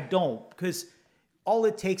 I don't, because all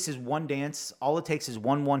it takes is one dance. All it takes is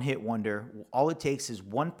one hit wonder. All it takes is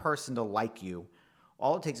one person to like you.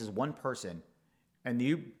 All it takes is one person.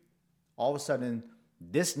 And all of a sudden,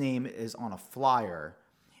 this name is on a flyer.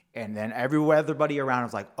 And then everybody around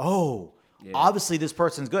is like, oh, Yeah. Obviously, this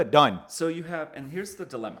person's good. Done. So you have, and here's the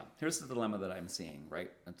dilemma. Here's the dilemma that I'm seeing,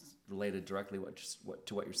 right? It's related directly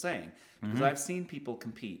to what you're saying. Because I've seen people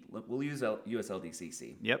compete. We'll use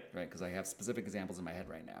USLDCC. Yep. Right? Because I have specific examples in my head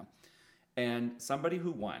right now. And somebody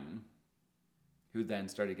who won, who then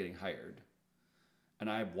started getting hired, and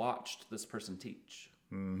I watched this person teach.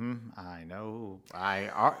 I know.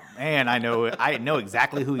 I know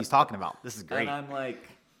exactly who he's talking about. This is great. And I'm like,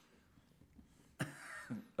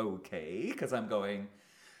 okay, because I'm going.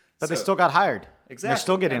 But they still got hired. Exactly. They're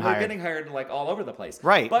still getting and hired. They're getting hired like all over the place.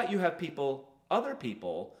 Right. But you have other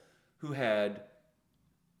people who had,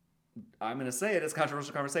 I'm going to say it as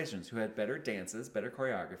controversial conversations, who had better dances, better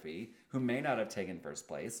choreography, who may not have taken first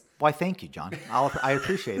place. Why, thank you, John. I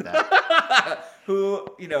appreciate that. Who,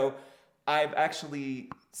 I've actually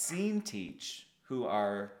seen teach who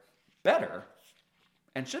are better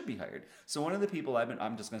and should be hired. So one of the people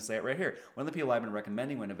I'm just going to say it right here. One of the people I've been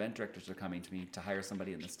recommending when event directors are coming to me to hire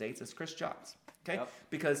somebody in the States is Chris Jobs. Okay? Yep.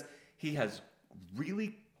 Because he has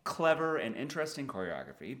really clever and interesting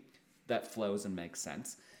choreography that flows and makes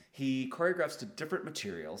sense. He choreographs to different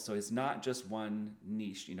materials, so he's not just one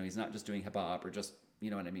niche. He's not just doing hip hop or just,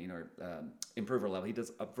 or improver level. He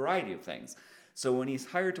does a variety of things. So when he's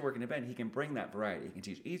hired to work an event, he can bring that variety. He can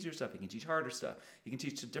teach easier stuff. He can teach harder stuff. He can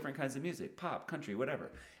teach different kinds of music, pop, country, whatever.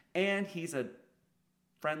 And he's a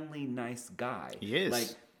friendly, nice guy. He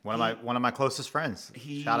is one of my closest friends.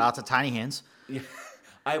 Shout out to Tiny Hands. Yeah,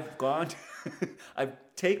 I've gone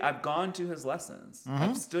to his lessons.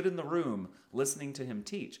 I've stood in the room listening to him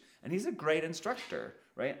teach, and he's a great instructor,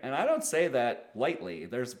 right? And I don't say that lightly.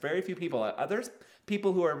 There's very few people. There's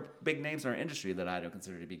people who are big names in our industry that I don't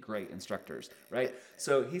consider to be great instructors, right?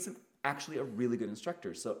 So he's actually a really good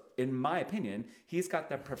instructor. So in my opinion, he's got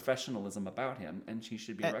that professionalism about him, and he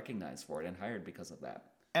should be recognized for it and hired because of that.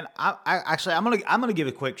 And I'm gonna give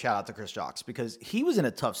a quick shout out to Chris Jocks because he was in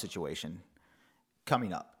a tough situation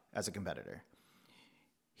coming up as a competitor.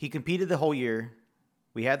 He competed the whole year.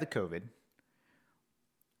 We had the COVID.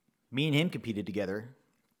 Me and him competed together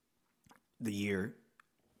the year.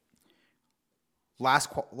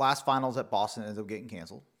 Last finals at Boston ends up getting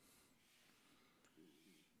canceled.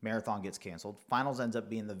 Marathon gets canceled. Finals ends up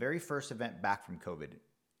being the very first event back from COVID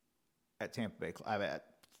at Tampa Bay, at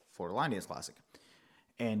Florida Line Dance Classic.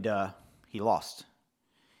 And he lost.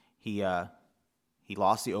 He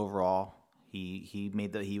lost the overall.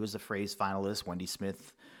 He was the phrase finalist. Wendy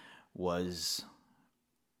Smith was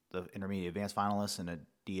the intermediate advanced finalist, and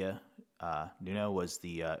Adia Nuno was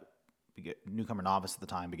the newcomer novice at the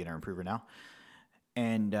time, beginner improver now.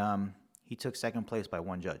 And he took second place by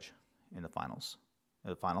one judge in the finals,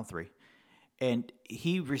 the final three. And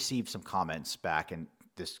he received some comments back, and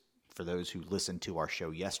this, for those who listened to our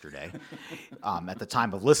show yesterday, at the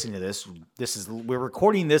time of listening to this, we're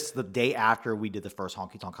recording this the day after we did the first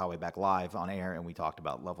Honky Tonk Highway back live on air, and we talked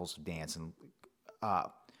about levels of dance and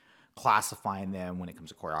classifying them when it comes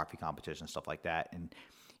to choreography competition and stuff like that. And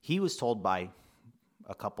he was told by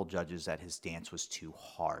a couple judges that his dance was too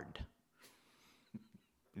hard.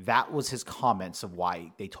 That was his comments of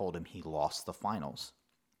why they told him he lost the finals,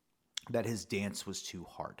 that his dance was too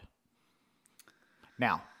hard.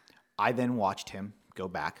 Now, I then watched him go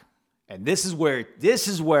back, and this is where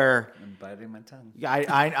I'm biting my tongue.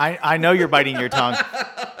 I know you're biting your tongue.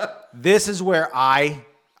 This is where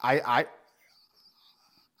a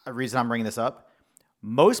reason I'm bringing this up.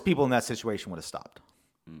 Most people in that situation would have stopped.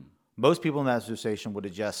 Most people in that situation would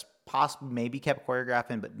have just possibly maybe kept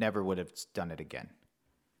choreographing, but never would have done it again.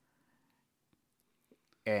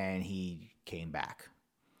 And he came back.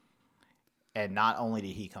 And not only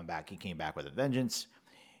did he come back, he came back with a vengeance.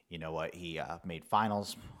 You know what? He made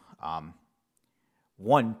finals,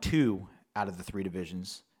 won 2 out of the 3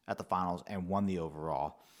 divisions at the finals, and won the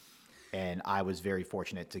overall. And I was very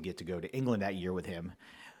fortunate to get to go to England that year with him,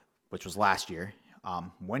 which was last year,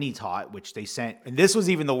 when he taught, which they sent. And this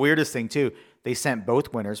was even the weirdest thing, too. They sent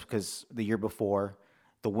both winners because the year before,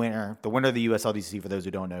 the winner of the USLDC, for those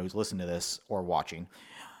who don't know, who's listening to this or watching,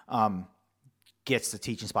 gets the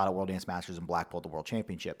teaching spot at World Dance Masters and Black Belt at the World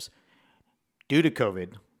Championships. Due to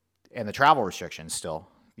COVID and the travel restrictions still,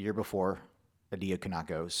 the year before, Adia could not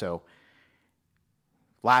go. So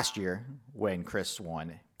last year, when Chris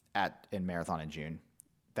won in Marathon in June,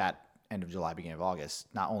 that end of July, beginning of August,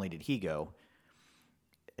 not only did he go,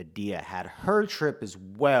 Adia had her trip as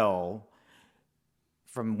well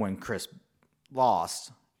from when Chris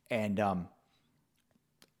lost. And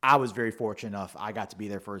I was very fortunate enough. I got to be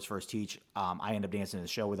there for his first teach. I ended up dancing in the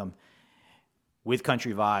show with him with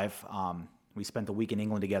Country Vive. We spent the week in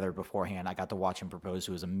England together beforehand. I got to watch him propose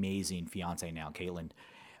to his amazing fiance now, Caitlin.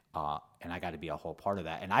 and I got to be a whole part of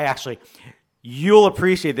that. And I actually, you'll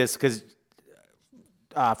appreciate this because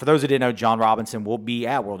for those who didn't know, John Robinson will be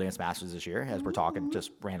at World Dance Masters this year, as we're talking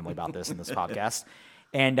just randomly about this in this podcast.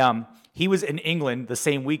 And he was in England the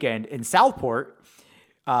same weekend in Southport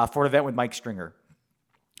for an event with Mike Stringer.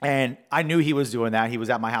 And I knew he was doing that. He was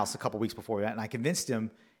at my house a couple weeks before that, and I convinced him,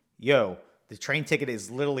 yo, the train ticket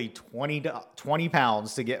is literally 20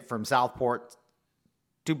 pounds to get from Southport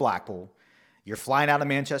to Blackpool. You're flying out of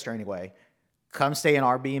Manchester anyway. Come stay in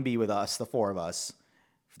our B&B with us, the four of us,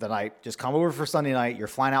 for the night. Just come over for Sunday night. You're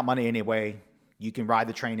flying out Monday anyway. You can ride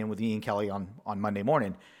the train in with me and Kelly on Monday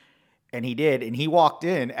morning. And he did. And he walked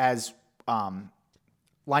in as Line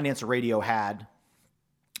Dancer Radio had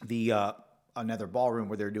the another ballroom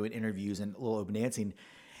where they were doing interviews and a little open dancing.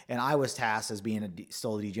 And I was tasked as being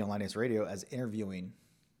still a DJ on Line Dancer Radio as interviewing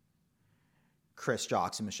Chris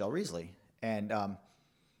Jocks and Michelle Reesley. And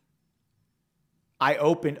I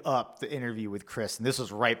opened up the interview with Chris, and this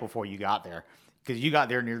was right before you got there, because you got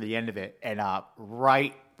there near the end of it. And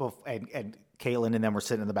right before, and Caitlin and them were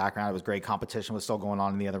sitting in the background. It was great. Competition was still going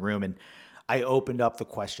on in the other room. And I opened up the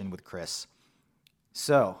question with Chris.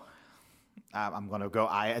 So I'm going to go.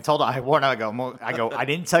 I told her, I go, I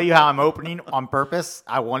didn't tell you how I'm opening on purpose.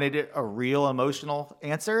 I wanted a real emotional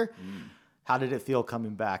answer. How did it feel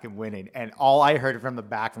coming back and winning? And all I heard from the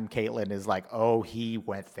back from Caitlin is like, oh, he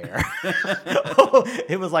went there.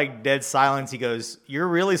 It was like dead silence. He goes, you're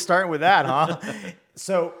really starting with that, huh?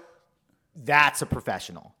 So that's a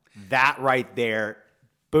professional. That right there,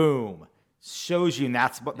 boom, shows you. And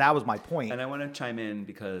that was my point. And I want to chime in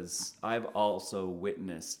because I've also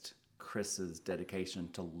witnessed Chris's dedication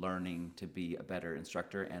to learning to be a better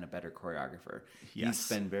instructor and a better choreographer. Yes. He's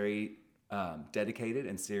been very dedicated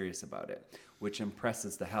and serious about it, which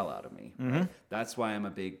impresses the hell out of me. Mm-hmm. Right? That's why I'm a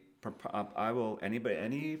big.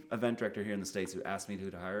 Any event director here in the States who asks me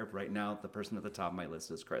who to hire right now, the person at the top of my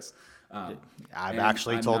list is Chris. I've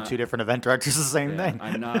actually told two different event directors the same thing.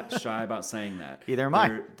 I'm not shy about saying that. Either am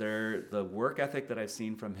I. The work ethic that I've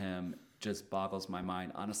seen from him just boggles my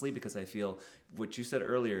mind, honestly, because I feel what you said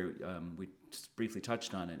earlier, we just briefly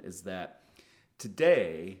touched on it, is that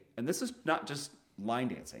today, and this is not just line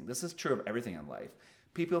dancing, this is true of everything in life.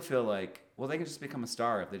 People feel like, well, they can just become a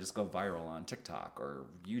star if they just go viral on TikTok or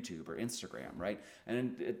YouTube or Instagram, right?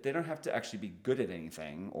 And they don't have to actually be good at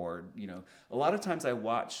anything, or a lot of times I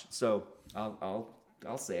watch. So I'll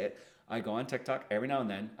say it. I go on TikTok every now and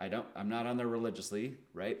then. I'm not on there religiously,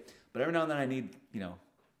 right? But every now and then I need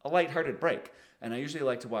a lighthearted break, and I usually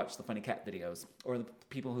like to watch the funny cat videos or the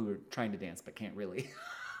people who are trying to dance but can't really,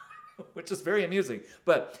 which is very amusing.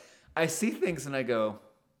 But I see things and I go,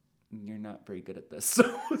 you're not very good at this.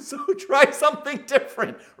 So try something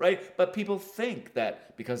different, right? But people think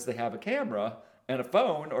that because they have a camera and a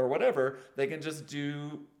phone or whatever, they can just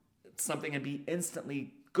do something and be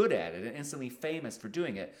instantly good at it and instantly famous for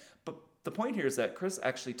doing it. But the point here is that Chris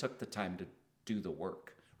actually took the time to do the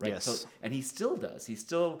work, right? Yes. So, and he still does.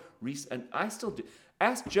 And I still do.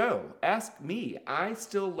 Ask Joe, ask me. I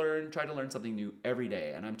still try to learn something new every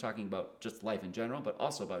day. And I'm talking about just life in general, but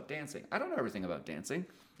also about dancing. I don't know everything about dancing.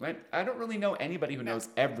 Right? I don't really know anybody who knows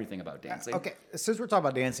everything about dancing. Okay, since we're talking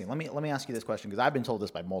about dancing, let me ask you this question, because I've been told this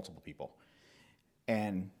by multiple people,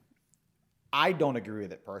 and I don't agree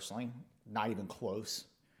with it personally, not even close.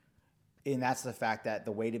 And that's the fact that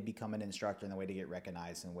the way to become an instructor and the way to get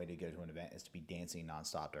recognized and the way to go to an event is to be dancing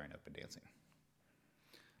nonstop during open dancing.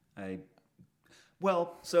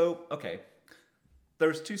 Okay.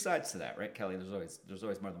 There's two sides to that, right, Kelly? There's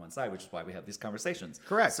always more than one side, which is why we have these conversations.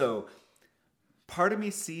 Correct. So part of me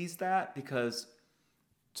sees that because...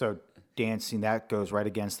 So dancing, that goes right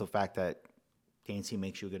against the fact that dancing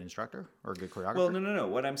makes you a good instructor or a good choreographer? Well, no.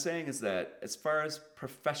 What I'm saying is that as far as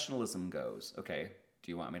professionalism goes, okay,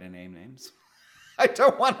 do you want me to name names? I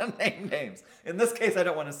don't want to name names. In this case, I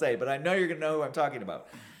don't want to say, but I know you're going to know who I'm talking about.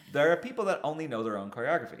 There are people that only know their own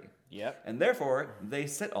choreography. Yep. And therefore, they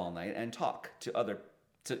sit all night and talk to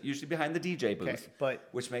usually behind the DJ booth,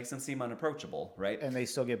 which makes them seem unapproachable, right? And they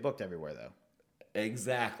still get booked everywhere, though.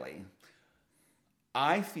 Exactly.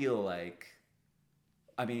 I feel like,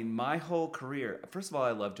 my whole career, first of all,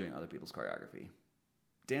 I love doing other people's choreography.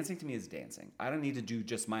 Dancing to me is dancing. I don't need to do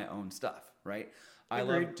just my own stuff, right? I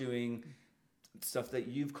love doing stuff that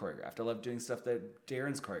you've choreographed. I love doing stuff that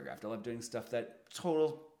Darren's choreographed. I love doing stuff that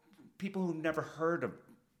total people who never heard of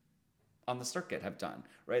on the circuit have done,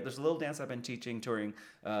 right? There's a little dance I've been touring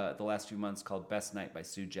the last few months called Best Night by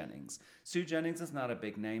Sue Jennings. Sue Jennings is not a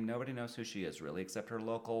big name. Nobody knows who she is really, except her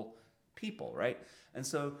local people, right? And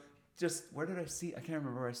so just, where did I see? I can't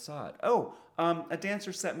remember where I saw it. Oh, a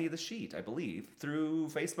dancer sent me the sheet, I believe, through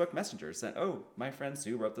Facebook Messenger. Sent, oh, my friend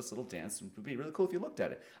Sue wrote this little dance. It would be really cool if you looked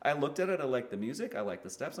at it. I looked at it. I liked the music. I liked the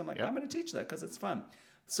steps. I'm like, I'm going to teach that because it's fun.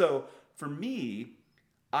 So for me,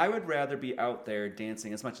 I would rather be out there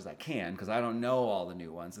dancing as much as I can because I don't know all the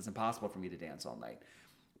new ones. It's impossible for me to dance all night.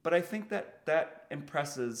 But I think that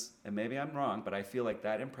impresses, and maybe I'm wrong, but I feel like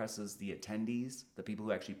that impresses the attendees, the people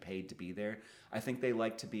who actually paid to be there. I think they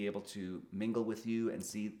like to be able to mingle with you and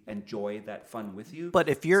enjoy that fun with you. But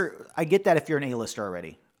I get that if you're an A-lister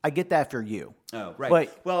already. I get that if you're you. Oh, right.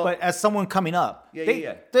 But as someone coming up,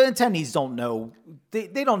 the attendees don't know. They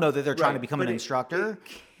don't know that they're trying to become an instructor.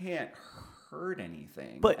 It can't hurt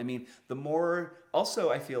anything. But I mean, the more, also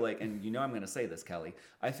I feel like, and I'm going to say this, Kelly,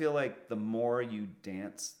 I feel like the more you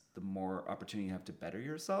dance, the more opportunity you have to better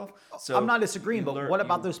yourself. So I'm not disagreeing, but what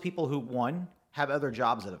about those people who, one, have other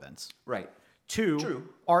jobs at events? Right. Two,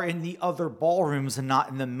 are in the other ballrooms and not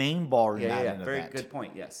in the main ballroom at an Very event. good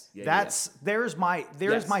point. Yes. There's my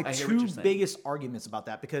two biggest arguments about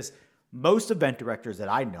that, because most event directors that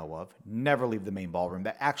I know of never leave the main ballroom.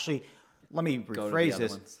 That actually, let me rephrase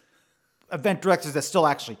this. Event directors that still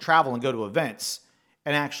actually travel and go to events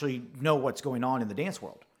and actually know what's going on in the dance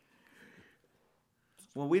world.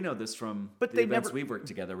 Well, we know this from the events we've worked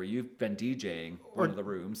together, where you've been DJing one of the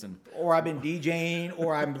rooms, or I've been DJing,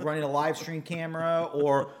 or I'm running a live stream camera,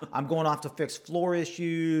 or I'm going off to fix floor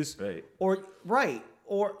issues, or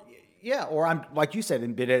I'm, like you said,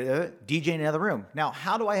 DJing in another room. Now,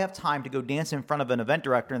 how do I have time to go dance in front of an event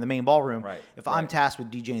director in the main ballroom if I'm tasked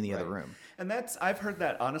with DJing in the other room? And I've heard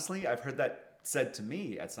that, honestly, said to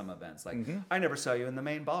me at some events, like, I never saw you in the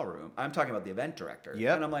main ballroom. I'm talking about the event director.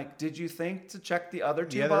 Yep. And I'm like, did you think to check the other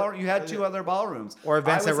two ballrooms? You had two other ballrooms. Or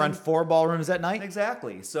events that run 4 ballrooms at night?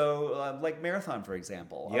 Exactly. So, like Marathon, for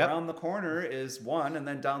example. Around the corner is one, and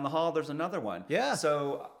then down the hall there's another one. Yeah.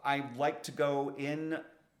 So I like to go in.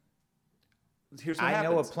 Here's what happens.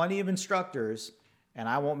 I know of plenty of instructors, and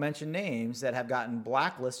I won't mention names, that have gotten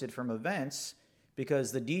blacklisted from events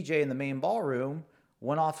because the DJ in the main ballroom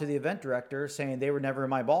went off to the event director saying they were never in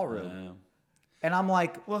my ballroom. And I'm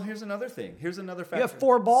like, well, here's another thing. Here's another factor. You have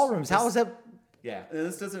 4 ballrooms. How is that? Yeah,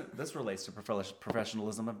 this relates to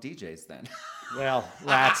professionalism of DJs then. Well,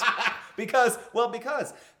 that's because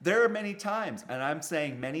there are many times, and I'm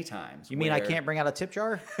saying many times. You mean I can't bring out a tip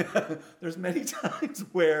jar? There's many times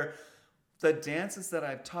where the dances that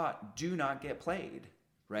I've taught do not get played.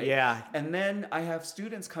 Right? Yeah. And then I have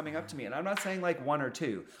students coming up to me, and I'm not saying like 1 or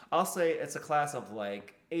 2. I'll say it's a class of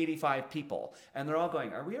like 85 people, and they're all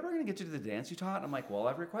going, "Are we ever going to get to do the dance you taught?" And I'm like, "Well,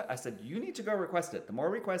 I said, you need to go request it. The more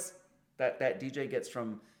requests that DJ gets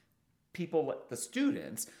from people, the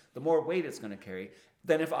students, the more weight it's going to carry.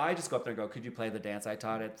 Then if I just go up there and go, could you play the dance I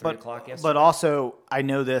taught at 3 o'clock yesterday?" But also, I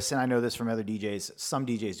know this, and I know this from other DJs. Some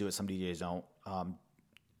DJs do it, some DJs don't.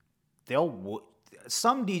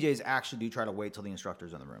 Some DJs actually do try to wait till the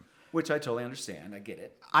instructor's in the room. Which I totally understand. I get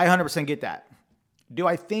it. I 100% get that. Do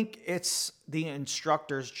I think it's the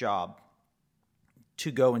instructor's job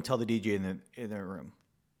to go and tell the DJ in the room?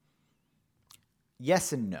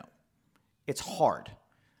 Yes and no. It's hard.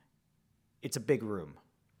 It's a big room.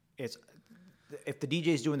 If the DJ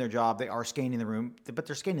is doing their job, they are scanning the room, but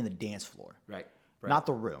they're scanning the dance floor. Right. Not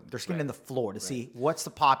the room. They're scanning the floor to see what's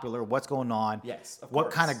the popular, what's going on. Yes, of what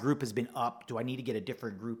course. kind of group has been up? Do I need to get a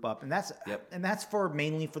different group up? And that's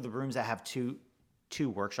mainly for the rooms that have two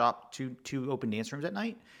open dance rooms at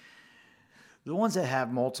night. The ones that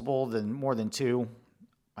have more than 2,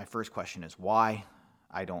 my first question is why?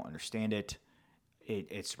 I don't understand it.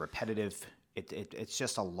 It's repetitive. It's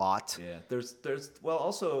just a lot. Yeah.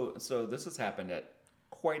 So this has happened at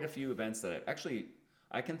quite a few events that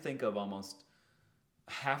I can think of almost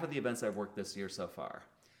half of the events I've worked this year so far.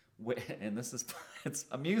 And it's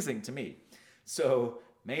amusing to me. So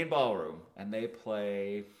main ballroom, and they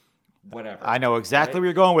play whatever. I know exactly where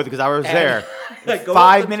you're going with it because I was there.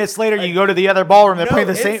 5 minutes later, you go to the other ballroom. They're playing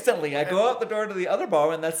the same. Instantly, I go out the door to the other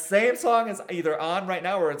ballroom, and that same song is either on right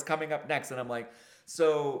now or it's coming up next. And I'm like,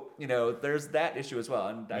 so there's that issue as well.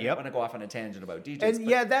 And I don't want to go off on a tangent about DJs. And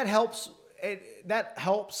that helps. That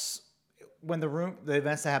helps when the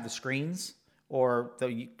events that have the screens, or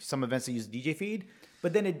some events that use DJ feed.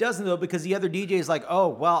 But then it doesn't, though, because the other DJ is like, oh,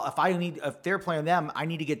 well, if they're playing them, I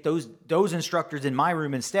need to get those instructors in my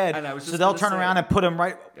room instead. So they'll turn around and put them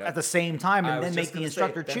right at the same time, and then make the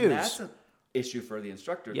instructor choose. That's an issue for the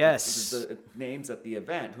instructor. Yes. The names at the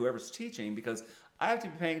event, whoever's teaching, because I have to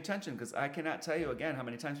be paying attention because I cannot tell you again how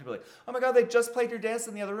many times people are like, oh my God, they just played your dance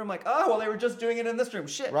in the other room. Like, oh, well, they were just doing it in this room.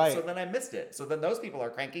 Shit. Right. So then I missed it. So then those people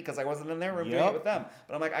are cranky because I wasn't in their room doing Yep. it with them.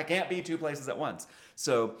 But I'm like, I can't be two places at once.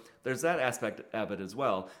 So there's that aspect of it as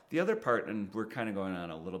well. The other part, and we're kind of going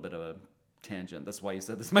on a little bit of a tangent. That's why you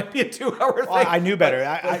said this might be a 2-hour thing. I knew better.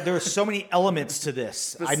 There were so many elements to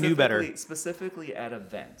this. I knew better. Specifically at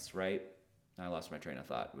events, right? I lost my train of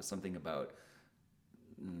thought. It was something about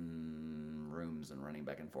rooms and running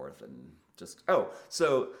back and forth and just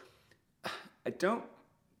so I don't,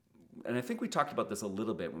 and I think we talked about this a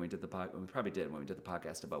little bit when we did the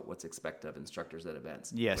podcast about what's expected of instructors at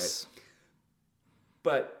events. Yes. Right?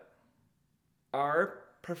 But our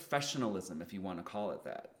professionalism, if you want to call it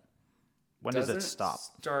that, When does it doesn't stop?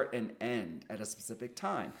 Start and end at a specific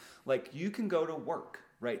time. Like you can go to work,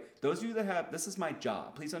 right? Those of you that have, this is my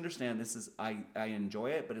job. Please understand, this is I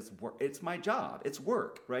enjoy it, but it's work. It's my job. It's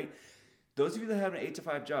work, right? Those of you that have an 8 to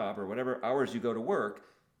 5 job or whatever hours you go to work,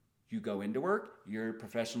 you go into work. Your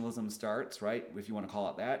professionalism starts, right? If you want to call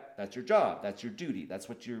it that, that's your job. That's your duty. That's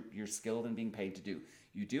what you're skilled in being paid to do.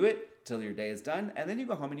 You do it till your day is done, and then you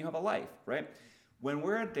go home and you have a life, right? When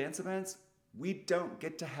we're at dance events, we don't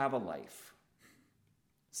get to have a life.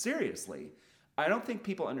 Seriously. I don't think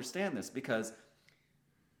people understand this because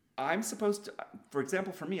I'm supposed to, for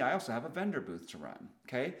example, for me, I also have a vendor booth to run,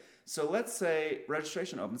 okay? So let's say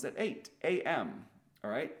registration opens at 8 a.m.,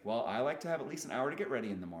 all right? Well, I like to have at least an hour to get ready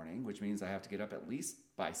in the morning, which means I have to get up at least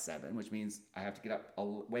by 7, which means I have to get up,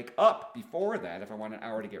 I'll wake up before that if I want an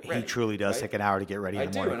hour to get ready. He truly does right? take an hour to get ready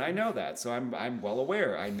in the morning. I do, and I know that. So I'm well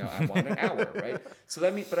aware. I know I want an hour, right? So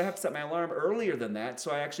that means, but I have to set my alarm earlier than that,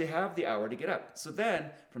 so I actually have the hour to get up. So then,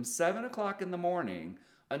 from 7 o'clock in the morning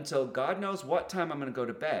until God knows what time I'm going to go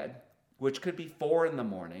to bed, which could be 4 in the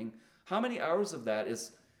morning, how many hours of that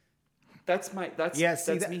is? That's me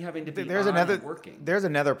having to be working. There's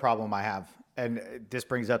another problem I have, and this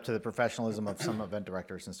brings up to the professionalism of some event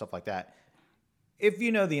directors and stuff like that. If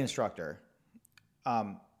you know the instructor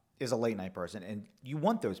is a late night person, and you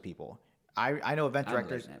want those people, I know event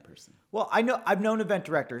directors. I'm a late night person. Well, I've known event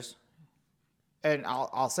directors, and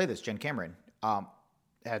I'll say this: Jen Cameron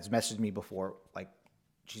has messaged me before, like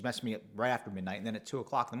she's messaged me right after midnight, and then at 2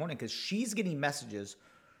 o'clock in the morning because she's getting messages,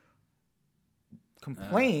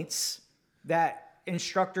 complaints that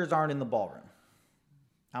instructors aren't in the ballroom.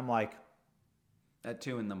 I'm like, at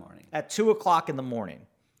 2 in the morning. At 2 o'clock in the morning.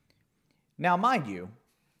 Now, mind you,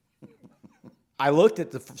 I looked at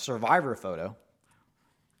the Survivor photo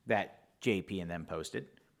that JP and them posted,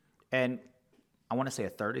 and I want to say a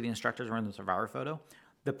third of the instructors were in the Survivor photo.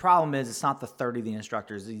 The problem is it's not the 30 of the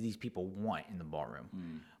instructors these people want in the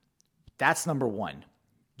ballroom. That's number one.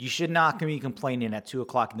 You should not be complaining at 2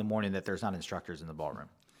 o'clock in the morning that there's not instructors in the ballroom.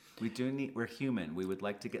 We're human. We would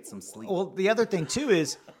like to get some sleep. Well, the other thing too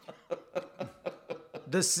is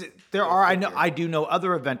I do know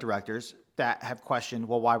other event directors that have questioned,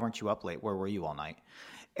 well, why weren't you up late? Where were you all night?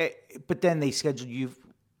 But then they scheduled you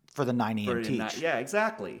for the 9 a.m. teach. Yeah,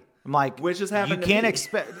 exactly. I'm like, which has happened. You can't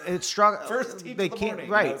expect it's struggle. First teach they in the can't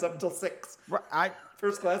morning. Right. I was up until 6. Right.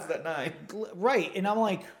 First class is at 9. Right, and I'm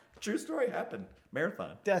like, true story happened.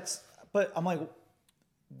 Marathon. But I'm like,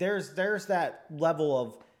 there's that level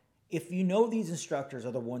of, if you know these instructors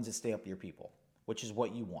are the ones that stay up with your people, which is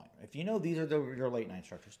what you want. If you know these are your late night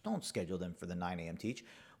instructors, don't schedule them for the 9 a.m. teach.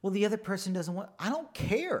 Well, the other person doesn't want. I don't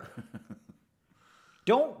care.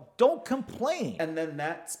 Don't complain. And then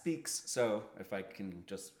that speaks. So if I can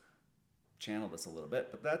just channel this a little bit,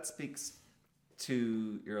 but that speaks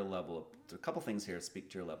to your level of, a couple things here speak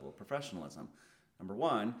to your level of professionalism. Number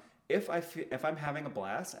one, if I'm having a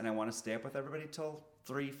blast and I want to stay up with everybody till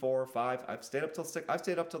 3, 4, 5, I've stayed up till 6. I've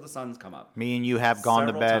stayed up till the sun's come up. Me and you have gone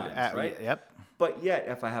to bed times, right? Yep. But yet,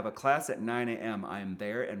 if I have a class at 9 a.m., I'm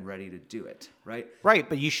there and ready to do it, right? Right,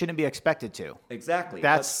 but you shouldn't be expected to. Exactly.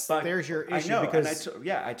 There's your issue. I know, because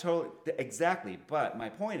I totally, exactly. But my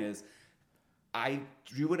point is, I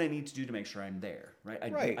do what I need to do to make sure I'm there, right?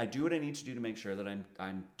 I do what I need to do to make sure that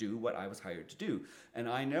I'm do what I was hired to do. And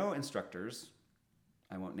I know instructors,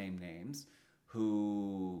 I won't name names,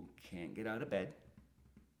 who can't get out of bed,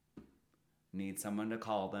 need someone to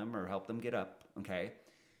call them or help them get up, okay?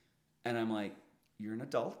 And I'm like, you're an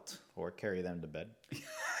adult. Or carry them to bed.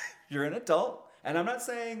 You're an adult. And I'm not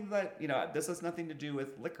saying that, this has nothing to do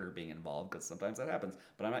with liquor being involved, because sometimes that happens.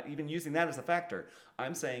 But I'm not even using that as a factor.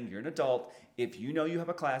 I'm saying you're an adult. If you know you have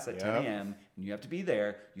a class at 10 a.m. and you have to be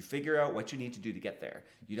there, you figure out what you need to do to get there.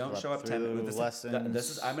 You don't show up 10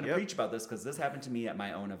 minutes. I'm going to preach about this because this happened to me at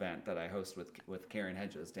my own event that I host with Karen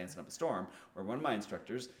Hedges, Dancing Up a Storm, where one of my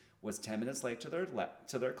instructors was 10 minutes late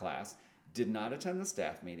to their class. did not attend the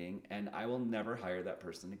staff meeting, and I will never hire that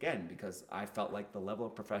person again because I felt like the level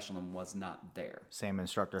of professionalism was not there. Same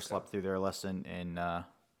instructor slept through their lesson in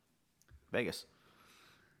Vegas.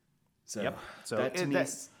 So, Yep. So that to me,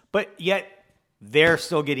 but yet they're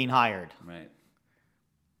still getting hired. right?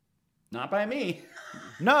 Not by me.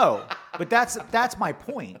 No, but that's my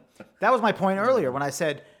point. That was my point earlier when I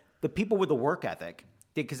said the people with the work ethic,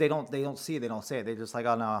 because they don't see it, they don't say it. They're just like,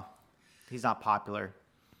 oh no, he's not popular,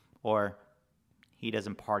 or he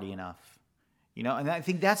doesn't party enough, you know. And I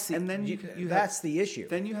think that's the And then that's the issue.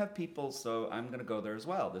 Then you have people. So I'm going to go there as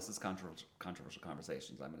well. This is controversial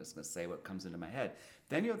conversations. I'm just going to say what comes into my head.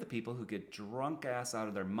 Then you have the people who get drunk ass out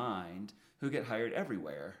of their mind, who get hired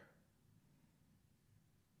everywhere.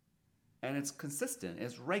 And it's consistent.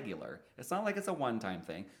 It's regular. It's not like it's a one-time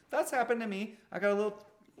thing. That's happened to me. I got a little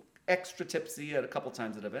extra tipsy at a couple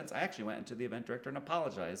times at events. I actually went into the event director and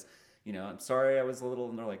apologized. You know, I'm sorry I was a little,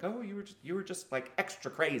 and they're like, oh, you were just like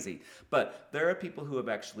extra crazy. But there are people who have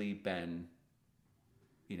actually been,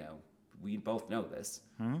 you know, we both know this,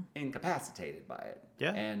 incapacitated by it.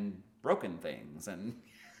 Yeah. And broken things.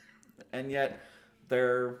 And yet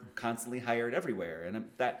they're constantly hired everywhere. And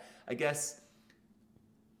that, I guess,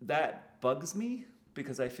 that bugs me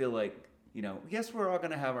because I feel like, you know, yes, we're all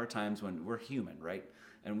going to have our times when we're human, right?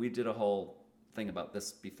 And we did a whole thing about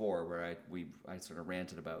this before where I sort of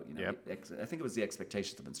ranted about, you know, Yep. I think it was the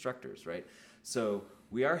expectations of instructors, right? So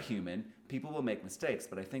we are human. People will make mistakes,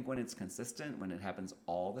 but I think when it's consistent, when it happens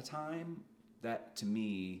all the time, that to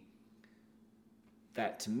me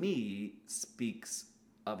speaks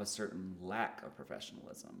of a certain lack of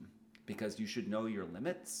professionalism because you should know your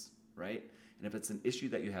limits, right? And if it's an issue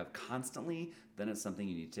that you have constantly, then it's something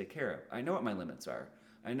you need to take care of. I know what my limits are.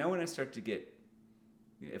 I know when I start to get,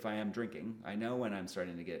 if I am drinking, I know when I'm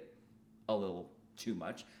starting to get a little too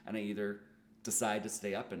much, and I either decide to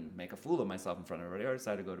stay up and make a fool of myself in front of everybody, or I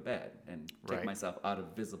decide to go to bed and take Right. myself out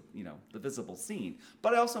of the visible scene.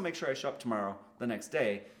 But I also make sure I show up tomorrow, the next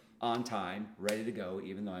day, on time, ready to go,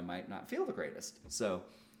 even though I might not feel the greatest. So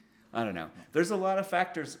I don't know. There's a lot of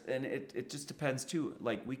factors, and it just depends too.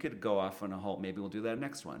 Like we could go off on a whole, maybe we'll do that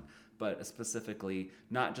next one, but specifically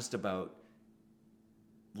not just about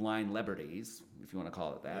line liberties, if you want to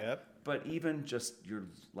call it that, Yep. but even just your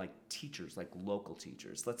like teachers, like local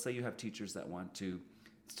teachers. Let's say you have teachers that want to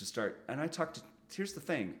start, and here's the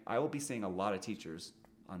thing, I will be seeing a lot of teachers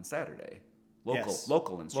on Saturday, Yes.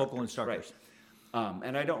 local instructors. Local instructors. Right.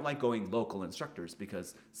 And I don't like going local instructors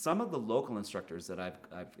because some of the local instructors that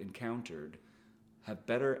I've encountered have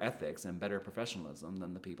better ethics and better professionalism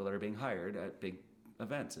than the people that are being hired at big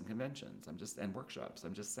events and conventions. And workshops.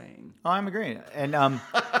 I'm just saying. Oh, I'm agreeing. And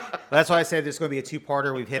that's why I said this is going to be a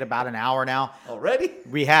two-parter. We've hit about an hour now. Already?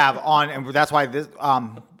 We have and that's why this.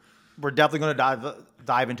 We're definitely going to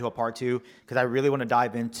dive into a part 2 because I really want to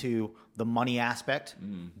dive into the money aspect,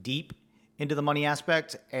 deep into the money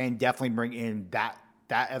aspect, and definitely bring in that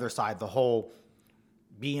other side, the whole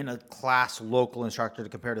being a class local instructor to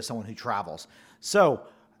compare to someone who travels. So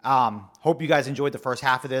hope you guys enjoyed the first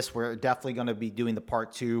half of this. We're definitely going to be doing the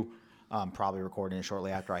part 2, probably recording it shortly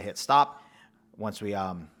after I hit stop, once we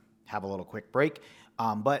have a little quick break.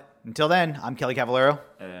 But until then, I'm Kelly Cavallero.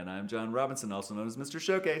 And I'm John Robinson, also known as Mr.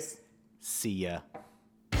 Showcase. See ya.